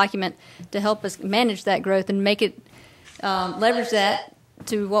document to help us manage that growth and make it leverage that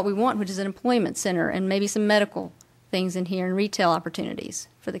to what we want, which is an employment center and maybe some medical things in here and retail opportunities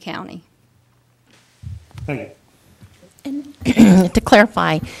for the county. Thank you. And to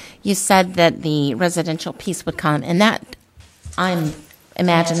clarify, you said that the residential piece would come, and that I'm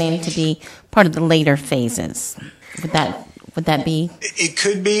imagining to be part of the later phases. Would that be? It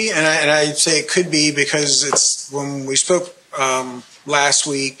could be, and I say it could be because it's when we spoke last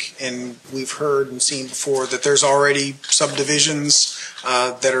week, and we've heard and seen before that there's already subdivisions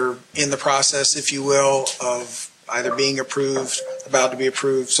that are in the process, if you will, of either being approved, about to be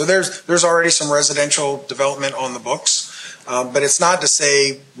approved. So there's already some residential development on the books. But it's not to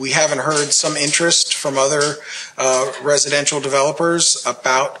say we haven't heard some interest from other residential developers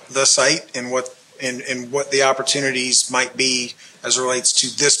about the site and what the opportunities might be as it relates to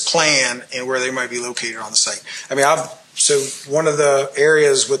this plan and where they might be located on the site. I mean, so one of the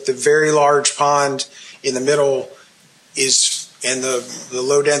areas with the very large pond in the middle is, and the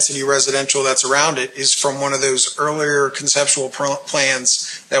low density residential that's around it is from one of those earlier conceptual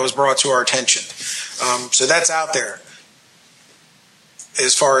plans that was brought to our attention. So that's out there.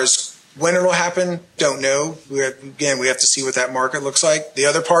 As far as when it'll happen, don't know. We have to see what that market looks like. The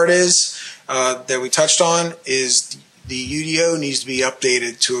other part is that we touched on is the UDO needs to be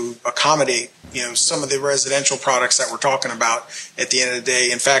updated to accommodate, some of the residential products that we're talking about at the end of the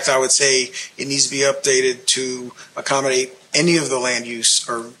day. In fact, I would say it needs to be updated to accommodate any of the land use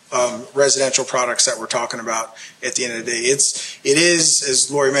or residential products that we're talking about at the end of the day. It is,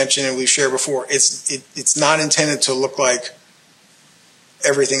 as Lori mentioned and we've shared before, it's not intended to look like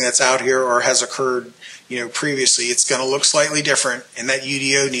everything that's out here or has occurred, previously. It's going to look slightly different, and that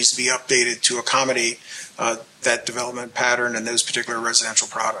UDO needs to be updated to accommodate that development pattern and those particular residential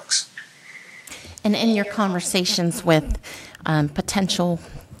products. And in your conversations with potential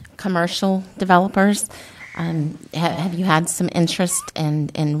commercial developers, have you had some interest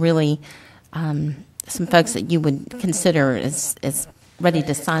and really some folks that you would consider as ready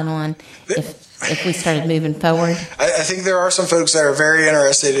to sign on if we started moving forward? I think there are some folks that are very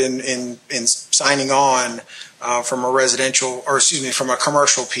interested in signing on from a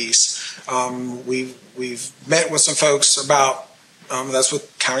commercial piece. We've met with some folks about, that's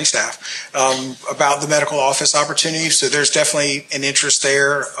with county staff, about the medical office opportunity. So there's definitely an interest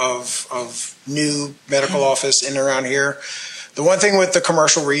there of new medical office in and around here. The one thing with the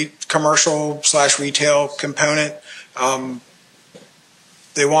commercial/retail component,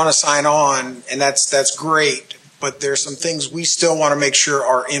 they want to sign on, and that's great, but there's some things we still want to make sure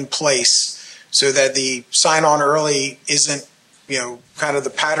are in place so that the sign on early isn't, kind of the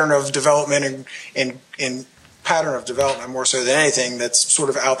pattern of development and pattern of development more so than anything that's sort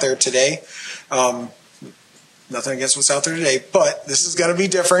of out there today. Nothing against what's out there today, but this is going to be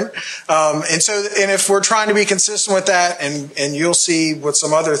different. And if we're trying to be consistent with that, and you'll see with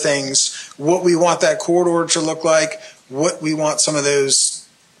some other things, what we want that corridor to look like, what we want some of those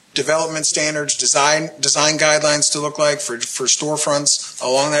development standards, design guidelines to look like for storefronts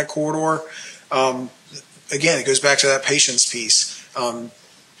along that corridor. Again, it goes back to that patience piece.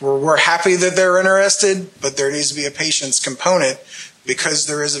 we're happy that they're interested, but there needs to be a patience component because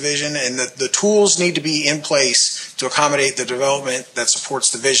there is a vision, and the tools need to be in place to accommodate the development that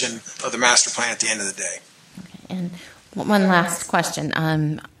supports the vision of the master plan at the end of the day. And one last question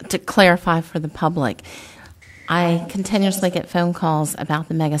to clarify for the public. I continuously get phone calls about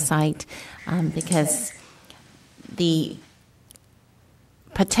the mega site because the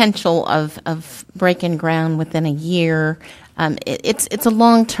potential of breaking ground within a year, it's a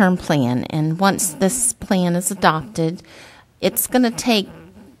long-term plan, and once this plan is adopted, it's going to take,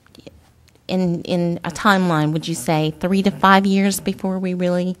 in a timeline, would you say 3 to 5 years before we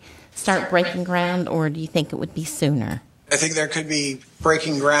really start breaking ground, or do you think it would be sooner? I think there could be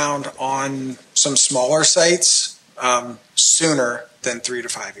breaking ground on some smaller sites sooner than 3 to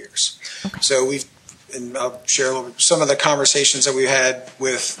 5 years. Okay. So and I'll share a little bit, some of the conversations that we had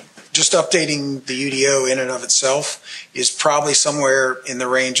with just updating the UDO in and of itself is probably somewhere in the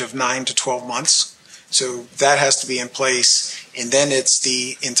range of 9 to 12 months. So that has to be in place. And then it's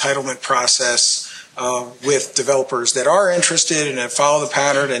the entitlement process with developers that are interested and have followed the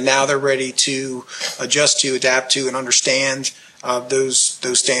pattern, and now they're ready to adjust to, adapt to, and understand those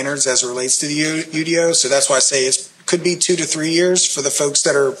standards as it relates to the UDO. So that's why I say it could be 2 to 3 years for the folks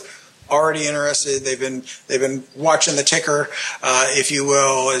that are already interested. They've been watching the ticker, if you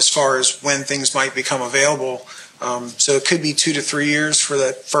will, as far as when things might become available. So it could be 2 to 3 years for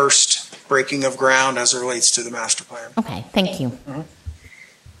that first breaking of ground as it relates to the master plan. Okay, thank you. Mm-hmm.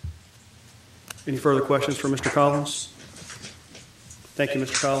 Any further questions for Mr. Collins? Thank you,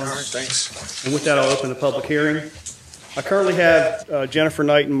 Mr. Collins. All right, thanks. And with that, I'll open the public hearing. I currently have Jennifer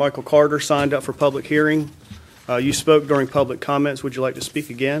Knight and Michael Carter signed up for public hearing. You spoke during public comments. Would you like to speak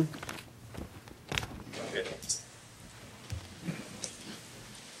again?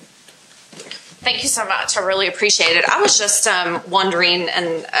 Thank you so much. I really appreciate it. I was just wondering,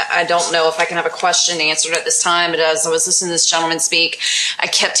 and I don't know if I can have a question answered at this time, but as I was listening to this gentleman speak, I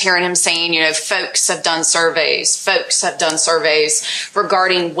kept hearing him saying, folks have done surveys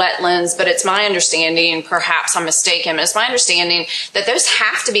regarding wetlands, but it's my understanding, perhaps I'm mistaken, but it's my understanding that those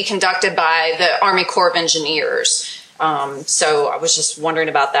have to be conducted by the Army Corps of Engineers. So I was just wondering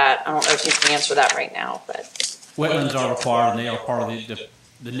about that. I don't know if you can answer that right now, but Wetlands are required, and they are part of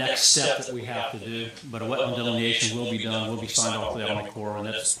the next step that we have to do, but a wetland delineation will be done, will be signed off by the Army Corps, and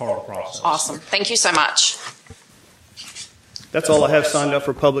that's part of the process. Awesome. Thank you so much. That's all I have signed up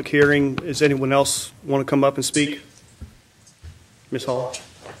for public hearing. Does anyone else want to come up and speak? Ms. Hall?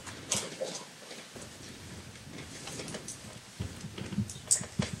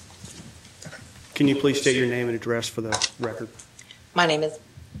 Can you please state your name and address for the record? My name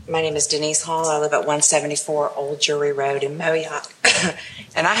is Denise Hall. I live at 174 Old Jury Road in Moyock.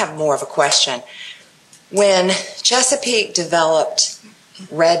 And I have more of a question. When Chesapeake developed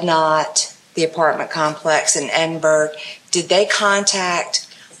Red Knot, the apartment complex in Edinburgh, did they contact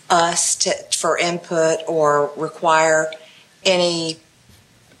us for input or require any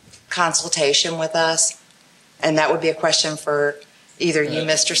consultation with us? And that would be a question for either you,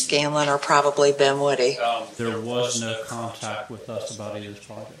 Mr. Scanlon, or probably Ben Woody. There was no contact with us about either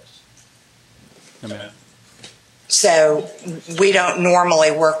projects. Amen. So we don't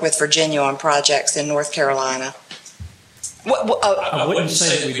normally work with Virginia on projects in North Carolina. I wouldn't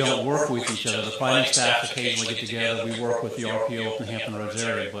say that we don't work with each other. The planning staff occasionally get together. We work with the RPO in the Hampton Roads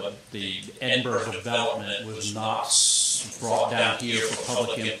area, but the Edinburgh development was not brought down here for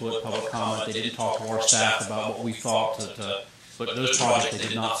public input, public comment. They didn't talk to our staff about what we thought. But those projects, they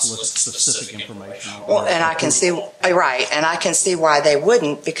did not solicit specific information. Well, and I can see, right, and I can see why they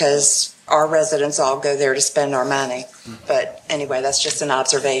wouldn't, because our residents all go there to spend our money. But anyway, that's just an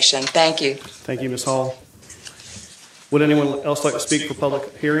observation. Thank you. Thank you, Ms. Hall. Would anyone else like to speak for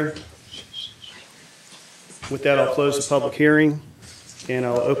public hearing? With that, I'll close the public hearing, and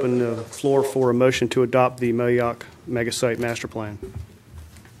I'll open the floor for a motion to adopt the Moyock Megasite Master Plan.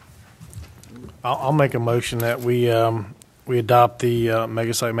 I'll make a motion that we adopt the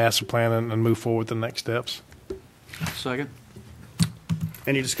Megasite Master Plan and move forward with the next steps. Second.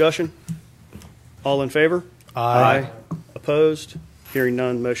 Any discussion? All in favor? Aye. Opposed? Hearing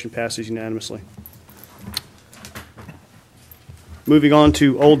none, motion passes unanimously. Moving on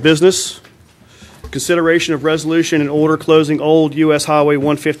to old business. Consideration of resolution and order closing old U.S. Highway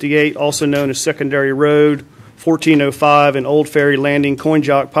 158, also known as Secondary Road, 1405 and Old Ferry Landing,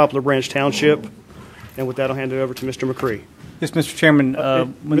 Coinjock, Poplar Branch Township. And with that, I'll hand it over to Mr. McCree. Yes, Mr. Chairman.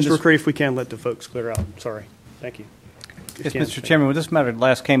 Mr. McCree, if we can, let the folks clear out. Sorry. Thank you. Yes, Mr. Chairman, when this matter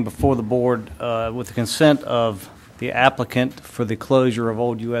last came before the board, with the consent of the applicant for the closure of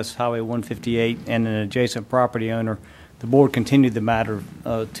old U.S. Highway 158 and an adjacent property owner, the board continued the matter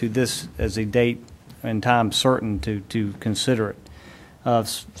to this as a date and time certain to consider it.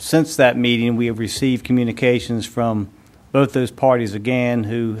 Since that meeting, we have received communications from both those parties again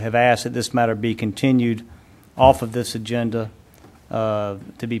who have asked that this matter be continued off of this agenda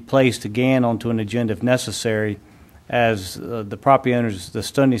to be placed again onto an agenda if necessary, as the property owners, the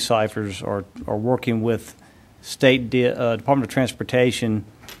Stoney Ciphers, are working with State Department of Transportation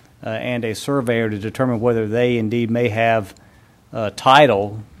and a surveyor to determine whether they indeed may have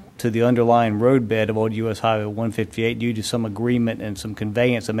title to the underlying roadbed of Old U.S. Highway 158 due to some agreement and some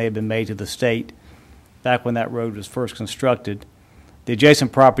conveyance that may have been made to the state back when that road was first constructed. The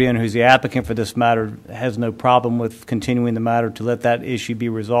adjacent property owner, who's the applicant for this matter, has no problem with continuing the matter to let that issue be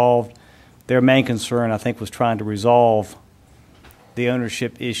resolved. Their main concern, I think, was trying to resolve the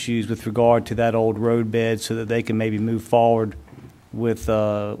ownership issues with regard to that old roadbed so that they can maybe move forward with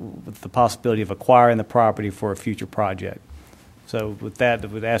the possibility of acquiring the property for a future project. So with that, I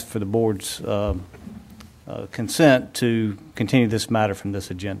would ask for the board's consent to continue this matter from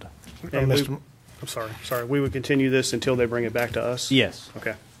this agenda. I'm sorry. We would continue this until they bring it back to us? Yes.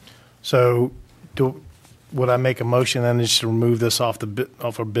 Okay. So would I make a motion then just to remove this off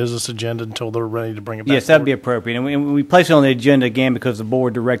our business agenda until they're ready to bring it back? Yes, that would be appropriate. And we place it on the agenda again because the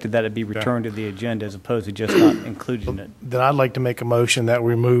board directed that it be returned to the agenda as opposed to just not including it. Then I'd like to make a motion that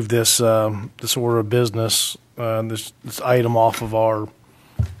we remove this this order of business, this item off of our,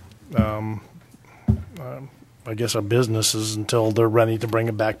 I guess, our businesses until they're ready to bring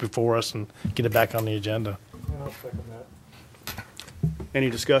it back before us and get it back on the agenda. I'll second that. Any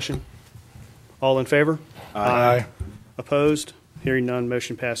discussion? All in favor? Aye. Opposed? Hearing none,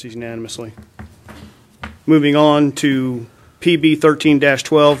 motion passes unanimously. Moving on to PB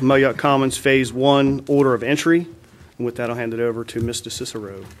 13-12, Moyock Commons Phase 1 Order of Entry. And with that, I'll hand it over to Ms.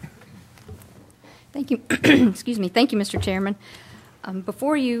 DeCicero. Thank you. Excuse me. Thank you, Mr. Chairman.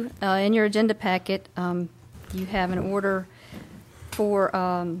 Before you, in your agenda packet, you have an order for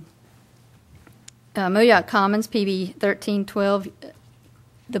Moyock Commons, PB 13-12.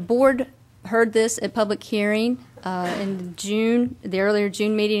 The board heard this at public hearing in June, the earlier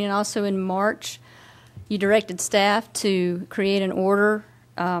June meeting, and also in March. You directed staff to create an order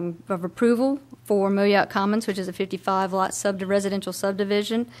of approval for Moyock Commons, which is a 55-lot residential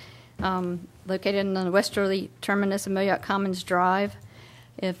subdivision located in the westerly terminus of Moyock Commons Drive.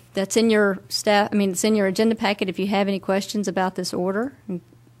 If that's in your it's in your agenda packet. If you have any questions about this order,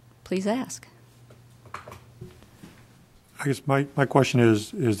 please ask. I guess my question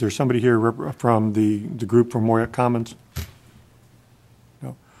is there somebody here from the group from Moyock Commons?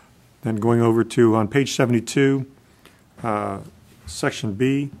 No. Then going over to, on page 72, section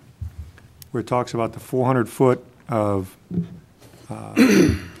B, where it talks about the 400 foot of, I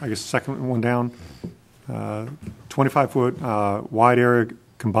guess the second one down, 25 foot wide area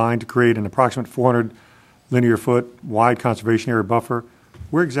combined to create an approximate 400 linear foot wide conservation area buffer.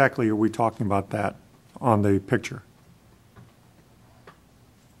 Where exactly are we talking about that on the picture?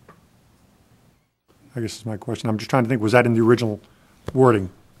 I guess is my question. I'm just trying to think, was that in the original wording?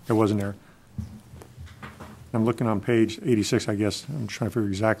 It wasn't there. I'm looking on page 86, I guess. I'm trying to figure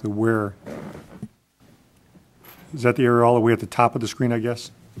exactly where. Is that the area all the way at the top of the screen, I guess?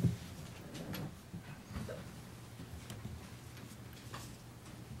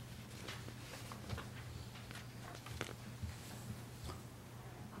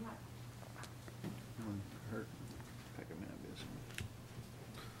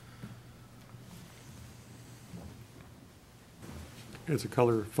 It's a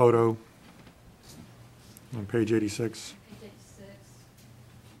color photo on page 86.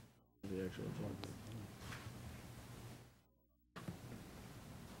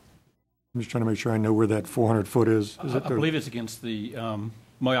 I'm just trying to make sure I know where that 400 foot is. I believe it's against the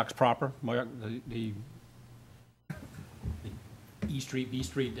Moyock's proper, Moyock, the E Street, B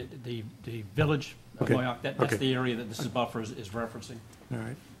Street, the village of Okay. Moyock. That's Okay. the area that this buffer is referencing. All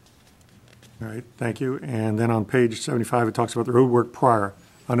right. All right, thank you. And then on page 75, it talks about the road work prior.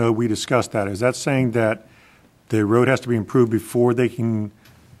 I know we discussed that. Is that saying that the road has to be improved before they can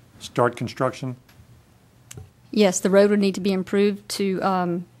start construction? Yes, the road would need to be improved to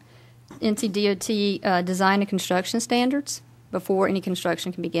NCDOT design and construction standards before any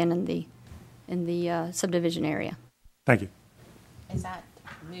construction can begin in the subdivision area. Thank you. Is that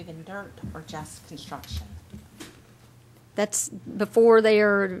moving dirt or just construction? That's before they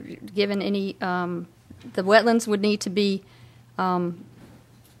are given any, the wetlands would need to be,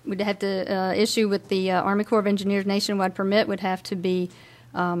 would have to issue with the Army Corps of Engineers nationwide permit would have to be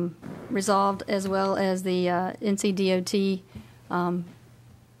resolved, as well as the NCDOT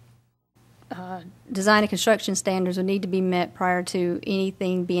design and construction standards would need to be met prior to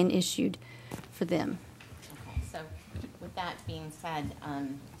anything being issued for them. Okay, so with that being said,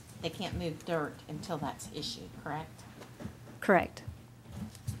 they can't move dirt until that's issued, correct? Correct.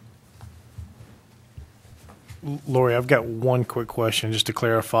 Lori, I've got one quick question just to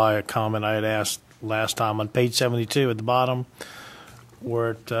clarify a comment I had asked last time on page 72 at the bottom,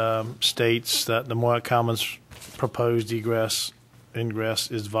 where it states that the Moyock Commons proposed ingress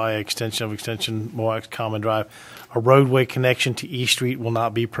is via extension Moyock Common Drive. A roadway connection to East Street will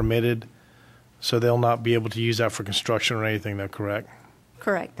not be permitted, so they'll not be able to use that for construction or anything, though, correct?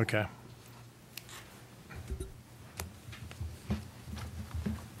 Correct. Okay.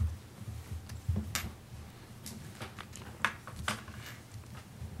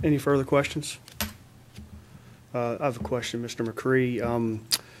 Any further questions? I have a question, Mr. McCree.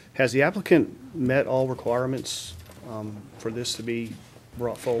 Has the applicant met all requirements for this to be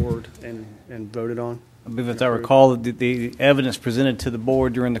brought forward and voted on? I believe, as I recall, the evidence presented to the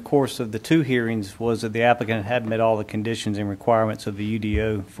board during the course of the two hearings was that the applicant had met all the conditions and requirements of the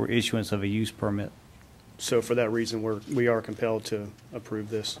UDO for issuance of a use permit. So for that reason, we are compelled to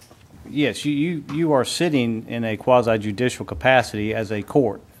approve this. Yes, you are sitting in a quasi-judicial capacity as a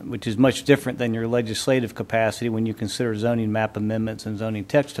court, which is much different than your legislative capacity when you consider zoning map amendments and zoning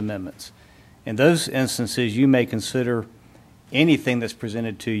text amendments. In those instances, you may consider anything that's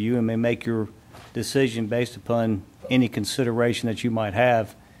presented to you and may make your decision based upon any consideration that you might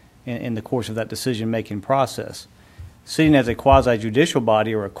have in the course of that decision-making process. Sitting as a quasi-judicial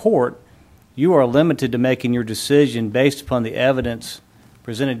body or a court, you are limited to making your decision based upon the evidence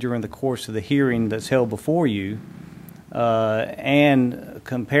presented during the course of the hearing that's held before you, and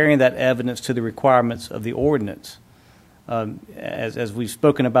comparing that evidence to the requirements of the ordinance. As we've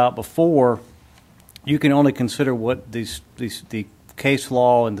spoken about before, you can only consider what the case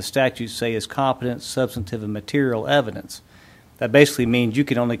law and the statutes say is competent, substantive, and material evidence. That basically means you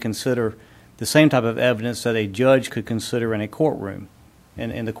can only consider the same type of evidence that a judge could consider in a courtroom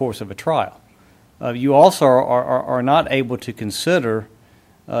in the course of a trial. You also are not able to consider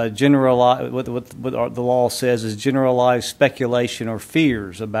what the law says is generalized speculation or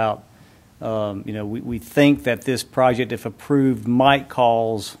fears about, we think that this project, if approved, might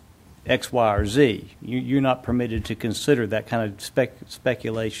cause X, Y, or Z. You're not permitted to consider that kind of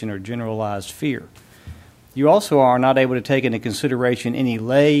speculation or generalized fear. You also are not able to take into consideration any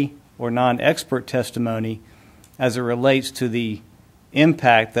lay or non-expert testimony as it relates to the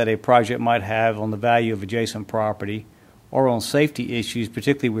impact that a project might have on the value of adjacent property or on safety issues,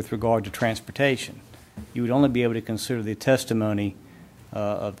 particularly with regard to transportation. You would only be able to consider the testimony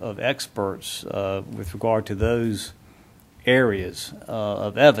of experts with regard to those areas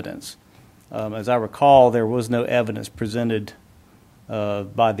of evidence. As I recall, there was no evidence presented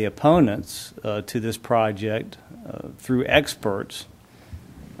by the opponents to this project through experts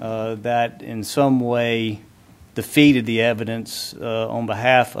that in some way defeated the evidence on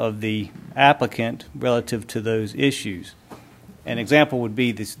behalf of the applicant relative to those issues. An example would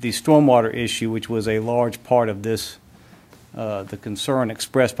be the stormwater issue, which was a large part of this, the concern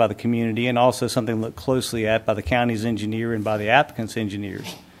expressed by the community, and also something looked closely at by the county's engineer and by the applicant's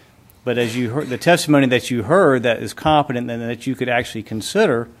engineers. But as you heard, the testimony that you heard that is competent and that you could actually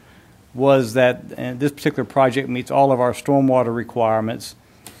consider was that this particular project meets all of our stormwater requirements,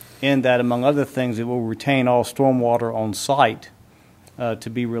 in that, among other things, it will retain all stormwater on site to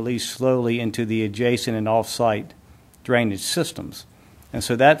be released slowly into the adjacent and off-site drainage systems. And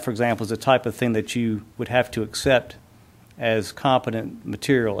so that, for example, is the type of thing that you would have to accept as competent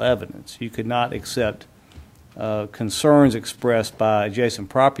material evidence. You could not accept concerns expressed by adjacent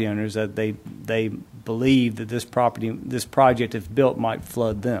property owners that they believe that this project, if built, might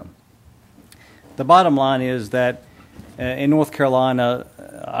flood them. The bottom line is that in North Carolina,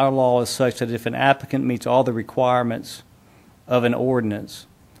 our law is such that if an applicant meets all the requirements of an ordinance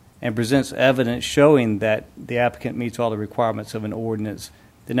and presents evidence showing that the applicant meets all the requirements of an ordinance,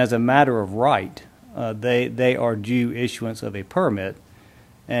 then as a matter of right, they are due issuance of a permit,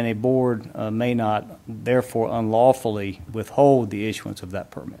 and a board may not, therefore, unlawfully withhold the issuance of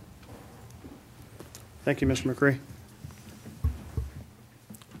that permit. Thank you, Mr. McCree.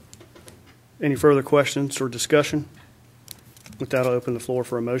 Any further questions or discussion? With that, I'll open the floor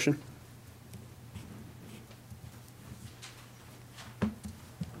for a motion.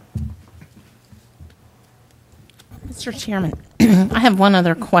 Mr. Chairman, I have one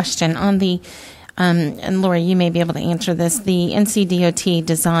other question on the, and Lori, you may be able to answer this, the NCDOT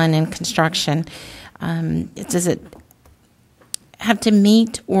design and construction. Does it have to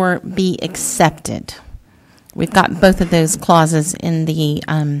meet or be accepted? We've got both of those clauses in the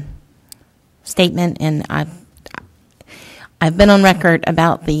statement, and I've been on record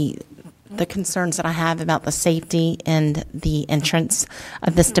about the concerns that I have about the safety and the entrance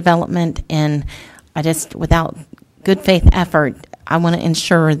of this development, and I just, without good faith effort, I want to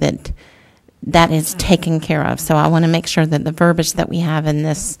ensure that that is taken care of. So I want to make sure that the verbiage that we have in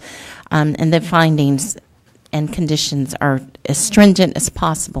this and the findings and conditions are as stringent as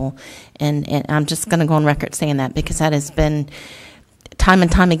possible. And I'm just going to go on record saying that because that has been, time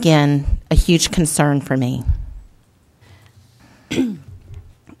and time again, a huge concern for me.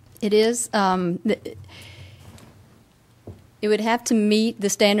 It is. It would have to meet the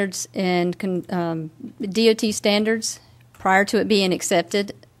standards and DOT standards prior to it being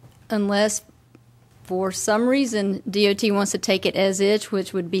accepted, unless for some reason DOT wants to take it as is,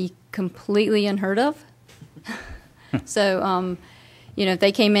 which would be completely unheard of. So, if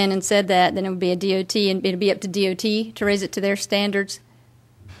they came in and said that, then it would be a DOT, and it would be up to DOT to raise it to their standards.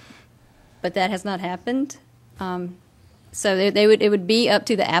 But that has not happened. So it would be up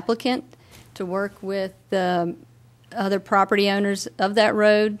to the applicant to work with the other property owners of that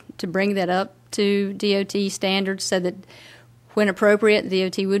road to bring that up to DOT standards, so that when appropriate,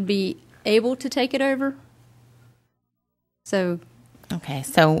 DOT would be able to take it over. So. Okay,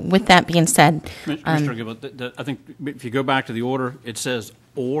 so with that being said, Mr. Gilbert, I think if you go back to the order, it says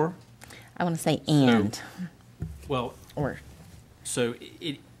or. I want to say and. Or. So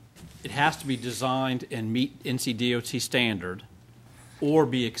it has to be designed and meet NCDOT standard, or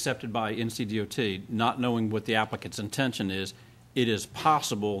be accepted by NCDOT. Not knowing what the applicant's intention is, it is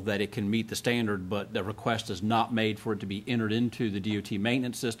possible that it can meet the standard, but the request is not made for it to be entered into the DOT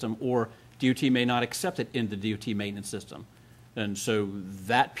maintenance system, or DOT may not accept it in the DOT maintenance system. And so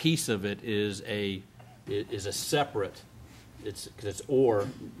that piece of it is a separate. It's because it's or,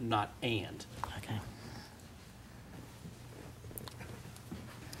 not and. Okay.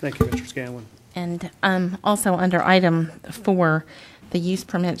 Thank you, Mr. Scanlon. And also under item 4, the use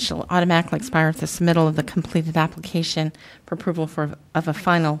permit shall automatically expire at the submittal of the completed application for approval of a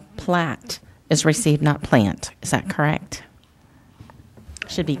final plat is received, not plant. Is that correct?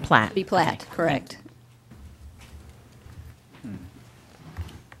 Should be plat. Be plat, okay. Correct.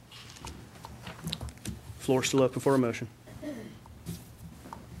 Floor still open for a motion.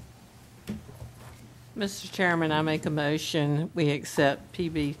 Mr. Chairman, I make a motion we accept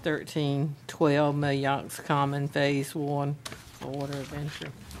PB 1312 Milliox Common Phase 1 order of entry.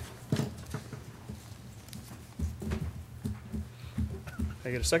 Can I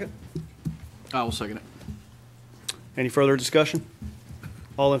get a second? I will second it. Any further discussion?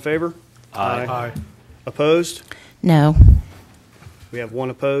 All in favor? Aye. Aye. Opposed? No. We have one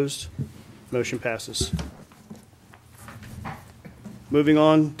opposed. Motion passes. Moving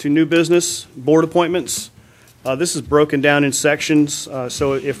on to new business, board appointments. This is broken down in sections,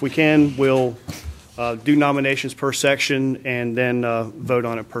 so if we can, we'll do nominations per section and then vote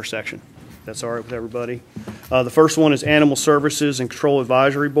on it per section. That's all right with everybody. The first one is Animal Services and Control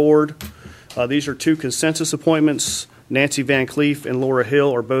Advisory Board. These are 2 consensus appointments. Nancy Van Cleef and Laura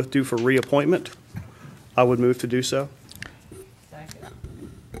Hill are both due for reappointment. I would move to do so.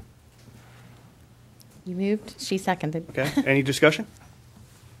 You moved? She seconded. Okay. Any discussion?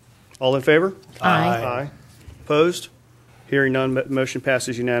 All in favor? Aye. Aye. Opposed? Hearing none, motion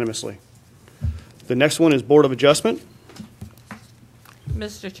passes unanimously. The next one is Board of Adjustment.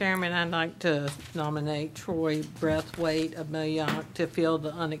 Mr. Chairman, I'd like to nominate Troy Breathwaite of Milliock to fill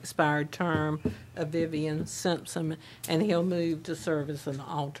the unexpired term of Vivian Simpson, and he'll move to serve as an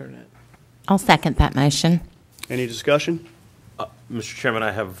alternate. I'll second that motion. Any discussion? Mr. Chairman,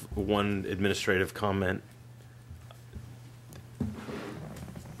 I have one administrative comment.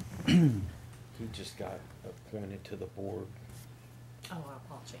 He just got appointed to the board. Oh,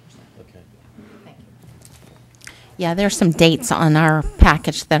 I'll change that. Okay. Thank you. Yeah, there's some dates on our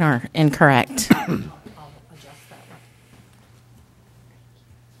package that are incorrect. I'll adjust that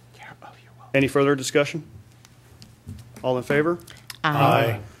one. Any further discussion? All in favor?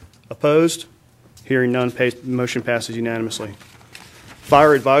 Aye. Opposed? Hearing none, motion passes unanimously.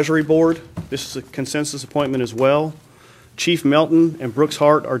 Fire Advisory Board, this is a consensus appointment as well. Chief Melton and Brooks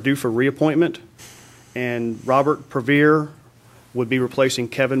Hart are due for reappointment, and Robert Previer would be replacing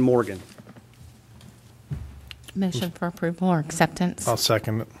Kevin Morgan. Motion for approval or acceptance. I'll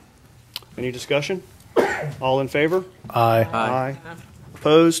second it. Any discussion? All in favor? Aye. Aye.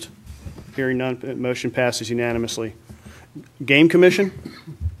 Opposed? Hearing none, motion passes unanimously. Game Commission?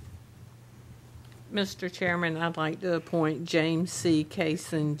 Mr. Chairman, I'd like to appoint James C.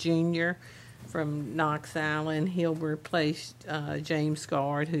 Kaysen Jr. from Knox Island. He'll replace James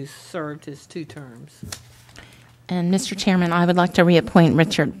Gard, who's served his 2 terms. And Mr. Chairman, I would like to reappoint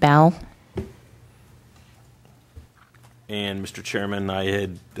Richard Bell. And Mr. Chairman, I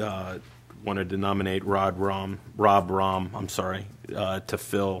had wanted to nominate Rob Rom, to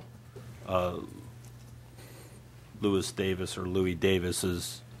fill Louis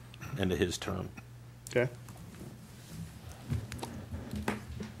Davis's end of his term. Okay.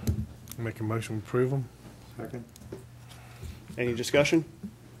 Make a motion to approve them. Second. Any discussion?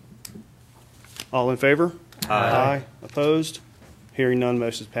 All in favor? Aye. Opposed? Hearing none,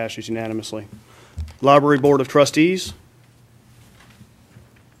 motion passes unanimously. Library Board of Trustees.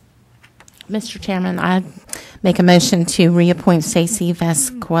 Mr. Chairman, I make a motion to reappoint Stacy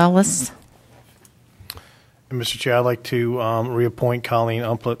Vasquez. And Mr. Chair, I'd like to reappoint Colleen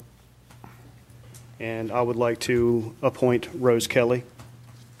Umplett. And I would like to appoint Rose Kelly.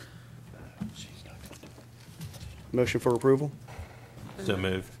 Motion for approval. So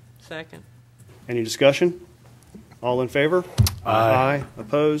moved. Second. Any discussion? All in favor? Aye.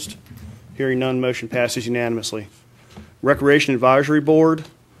 Opposed? Hearing none, motion passes unanimously. Recreation Advisory Board,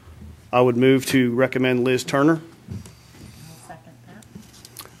 I would move to recommend Liz Turner. Second that.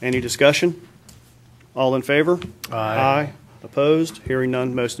 Any discussion? All in favor? Aye. Opposed? Hearing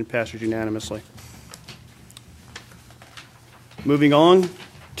none, motion passes unanimously. Moving on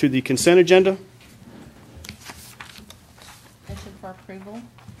to the consent agenda. Motion for approval.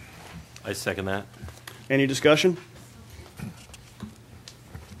 I second that. Any discussion?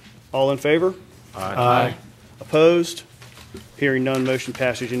 All in favor? Aye. Opposed? Hearing none, motion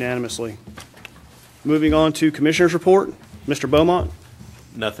passes unanimously. Moving on to Commissioner's Report. Mr. Beaumont?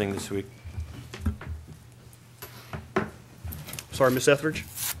 Nothing this week. Sorry, Ms. Etheridge?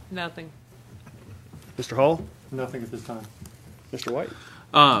 Nothing. Mr. Hall? Nothing at this time. Mr. White?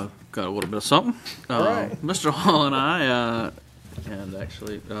 Got a little bit of something. All right. Mr. Hall and I, and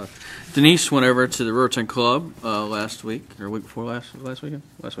actually Denise went over to the Ruritan Club last week, or week before last weekend?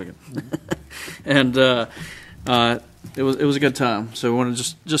 Last weekend. And it was a good time. So we want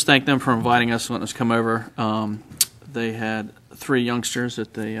to just thank them for inviting us, letting us come over. They had 3 youngsters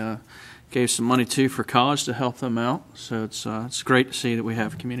that they gave some money to for college to help them out. So it's great to see that we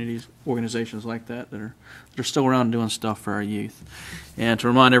have communities, organizations like that are still around doing stuff for our youth. And to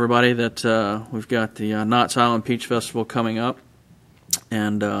remind everybody that we've got the Knott's Island Peach Festival coming up,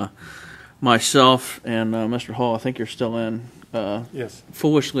 and myself and Mr. Hall, I think you're still in. Yes.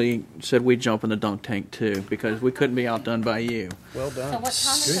 Foolishly said we'd jump in the dunk tank too because we couldn't be outdone by you. Well done.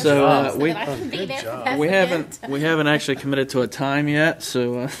 So what we haven't actually committed to a time yet.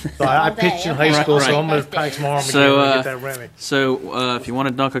 So I pitched in high school, so I'm going to practice tomorrow and get that ready. So if you want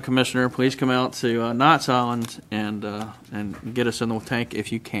to dunk a commissioner, please come out to Knott's Island and get us in the tank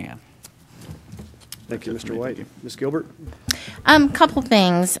if you can. Thank you, Mr. White. Ms. Gilbert? Couple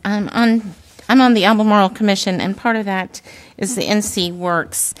things. I'm on the Albemarle Commission, and part of that is the NC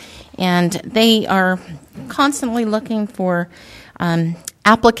Works, and they are constantly looking for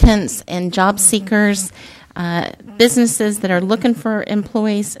applicants and job seekers, businesses that are looking for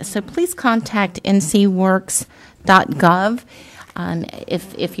employees. So please contact ncworks.gov.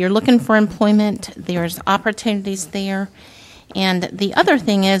 If you're looking for employment, there's opportunities there. And the other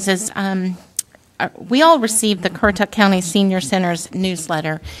thing is we all received the Currituck County Senior Center's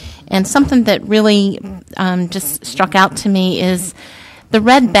newsletter, and something that really just struck out to me is the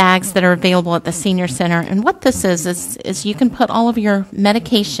red bags that are available at the Senior Center. And what this is you can put all of your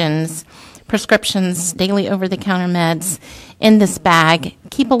medications, prescriptions, daily over-the-counter meds in this bag.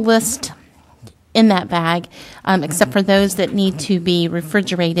 Keep a list in that bag, except for those that need to be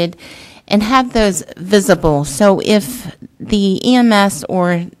refrigerated, and have those visible. So if the EMS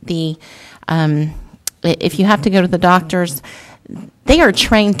or the if you have to go to the doctors, they are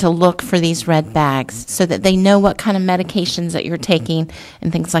trained to look for these red bags so that they know what kind of medications that you're taking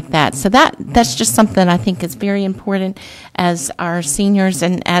and things like that. So that's just something I think is very important as our seniors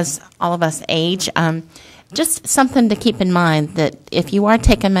and as all of us age. Just something to keep in mind, that if you are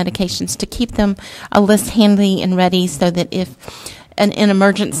taking medications, to keep them a list handy and ready so that if an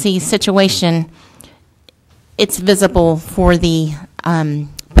emergency situation, it's visible for the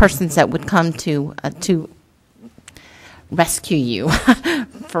persons that would come to rescue you,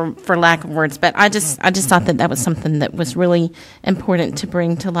 for lack of words. But I just thought that was something that was really important to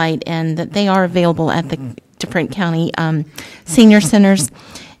bring to light, and that they are available at the different county senior centers.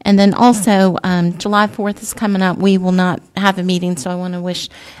 And then also, July 4th is coming up. We will not have a meeting, so I want to wish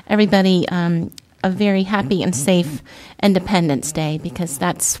everybody a very happy and safe Independence Day, because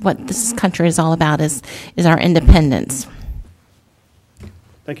that's what this country is all about, is our independence.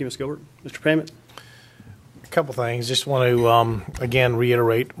 Thank you, Ms. Gilbert. Mr. Payment? A couple things. Just want to, again,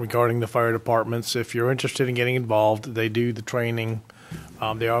 reiterate regarding the fire departments. If you're interested in getting involved, they do the training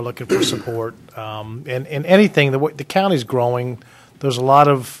They are looking for support. And anything, the county's growing. There's a lot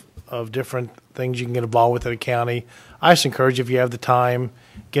of different things you can get involved with in a county. I just encourage you, if you have the time,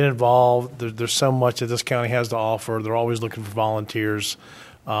 get involved. There's so much that this county has to offer. They're always looking for volunteers.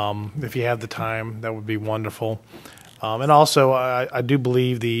 If you have the time, that would be wonderful. And also, I do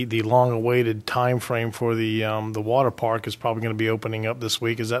believe the long-awaited time frame for the water park is probably going to be opening up this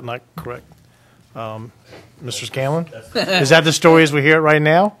week. Is that not correct, Mr. Scanlon? Is that the story as we hear it right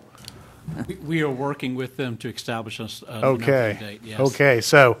now? We are working with them to establish an Okay. opening date. Yes. Okay.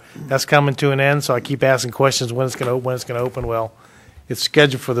 So that's coming to an end. So I keep asking questions when it's going to open. Well, it's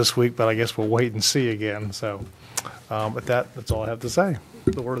scheduled for this week, but I guess we'll wait and see again. So, but that's all I have to say.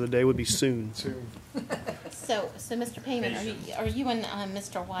 The word of the day would be soon. Soon. So Mr. Payman, are you and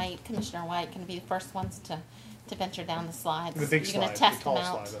Mr. White, Commissioner White, going to be the first ones to venture down the slides? The big You're going to slide, test the tall them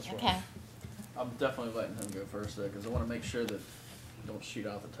out? slide, that's right. Okay. I'm definitely letting him go first, though, because I want to make sure that you don't shoot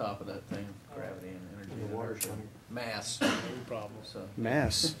out the top of that thing. Gravity and energy. The water inertia. coming. Mass. No problem. So.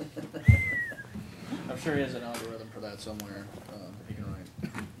 Mass. I'm sure he has an algorithm for that somewhere. He can write. Yeah.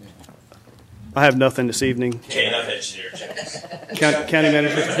 I have nothing this evening. Okay, enough engineer checks. County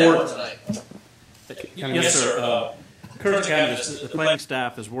manager's report. Yes, sir. Currituck County, the planning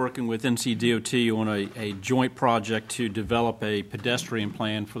staff is working with NCDOT on a joint project to develop a pedestrian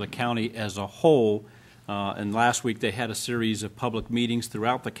plan for the county as a whole. And last week they had a series of public meetings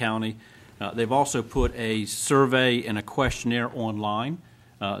throughout the county. They've also put a survey and a questionnaire online.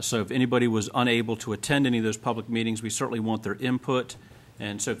 So if anybody was unable to attend any of those public meetings, we certainly want their input.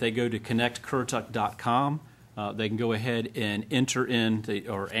 And so if they go to connectcurrituck.com, they can go ahead and enter in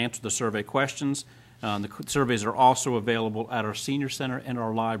or answer the survey questions. The surveys are also available at our senior center and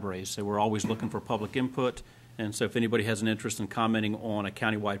our libraries. So we're always looking for public input. And so if anybody has an interest in commenting on a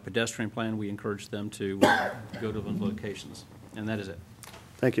countywide pedestrian plan, we encourage them to go to those locations. And that is it.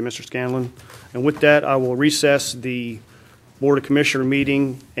 Thank you, Mr. Scanlon. And with that, I will recess the Board of Commissioner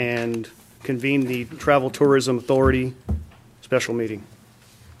meeting and convene the Travel Tourism Authority special meeting.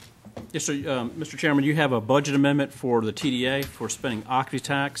 Yes, sir. Mr. Chairman, you have a budget amendment for the TDA for spending occupancy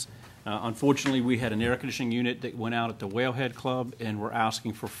tax. Unfortunately, we had an air conditioning unit that went out at the Whalehead Club, and we're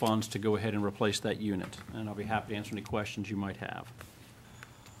asking for funds to go ahead and replace that unit. And I'll be happy to answer any questions you might have.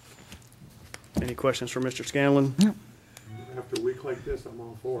 Any questions for Mr. Scanlon? After a week like this, I'm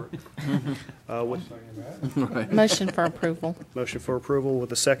all for it. Motion for approval. Motion for approval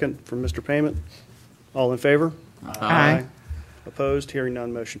with a second from Mr. Payment. All in favor? Aye. Opposed? Hearing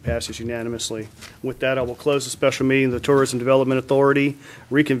none, motion passes unanimously. With that, I will close the special meeting of the Tourism Development Authority,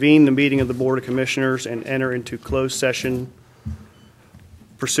 reconvene the meeting of the Board of Commissioners, and enter into closed session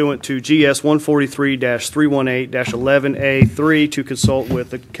pursuant to GS 143-318-11A3 to consult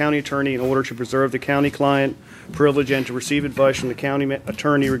with the county attorney in order to preserve the county client privilege and to receive advice from the county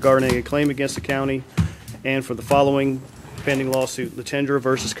attorney regarding a claim against the county and for the following pending lawsuit, Latendra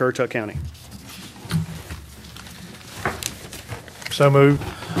versus Currituck County. So moved.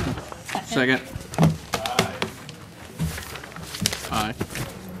 Second. Aye.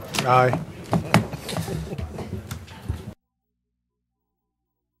 Aye.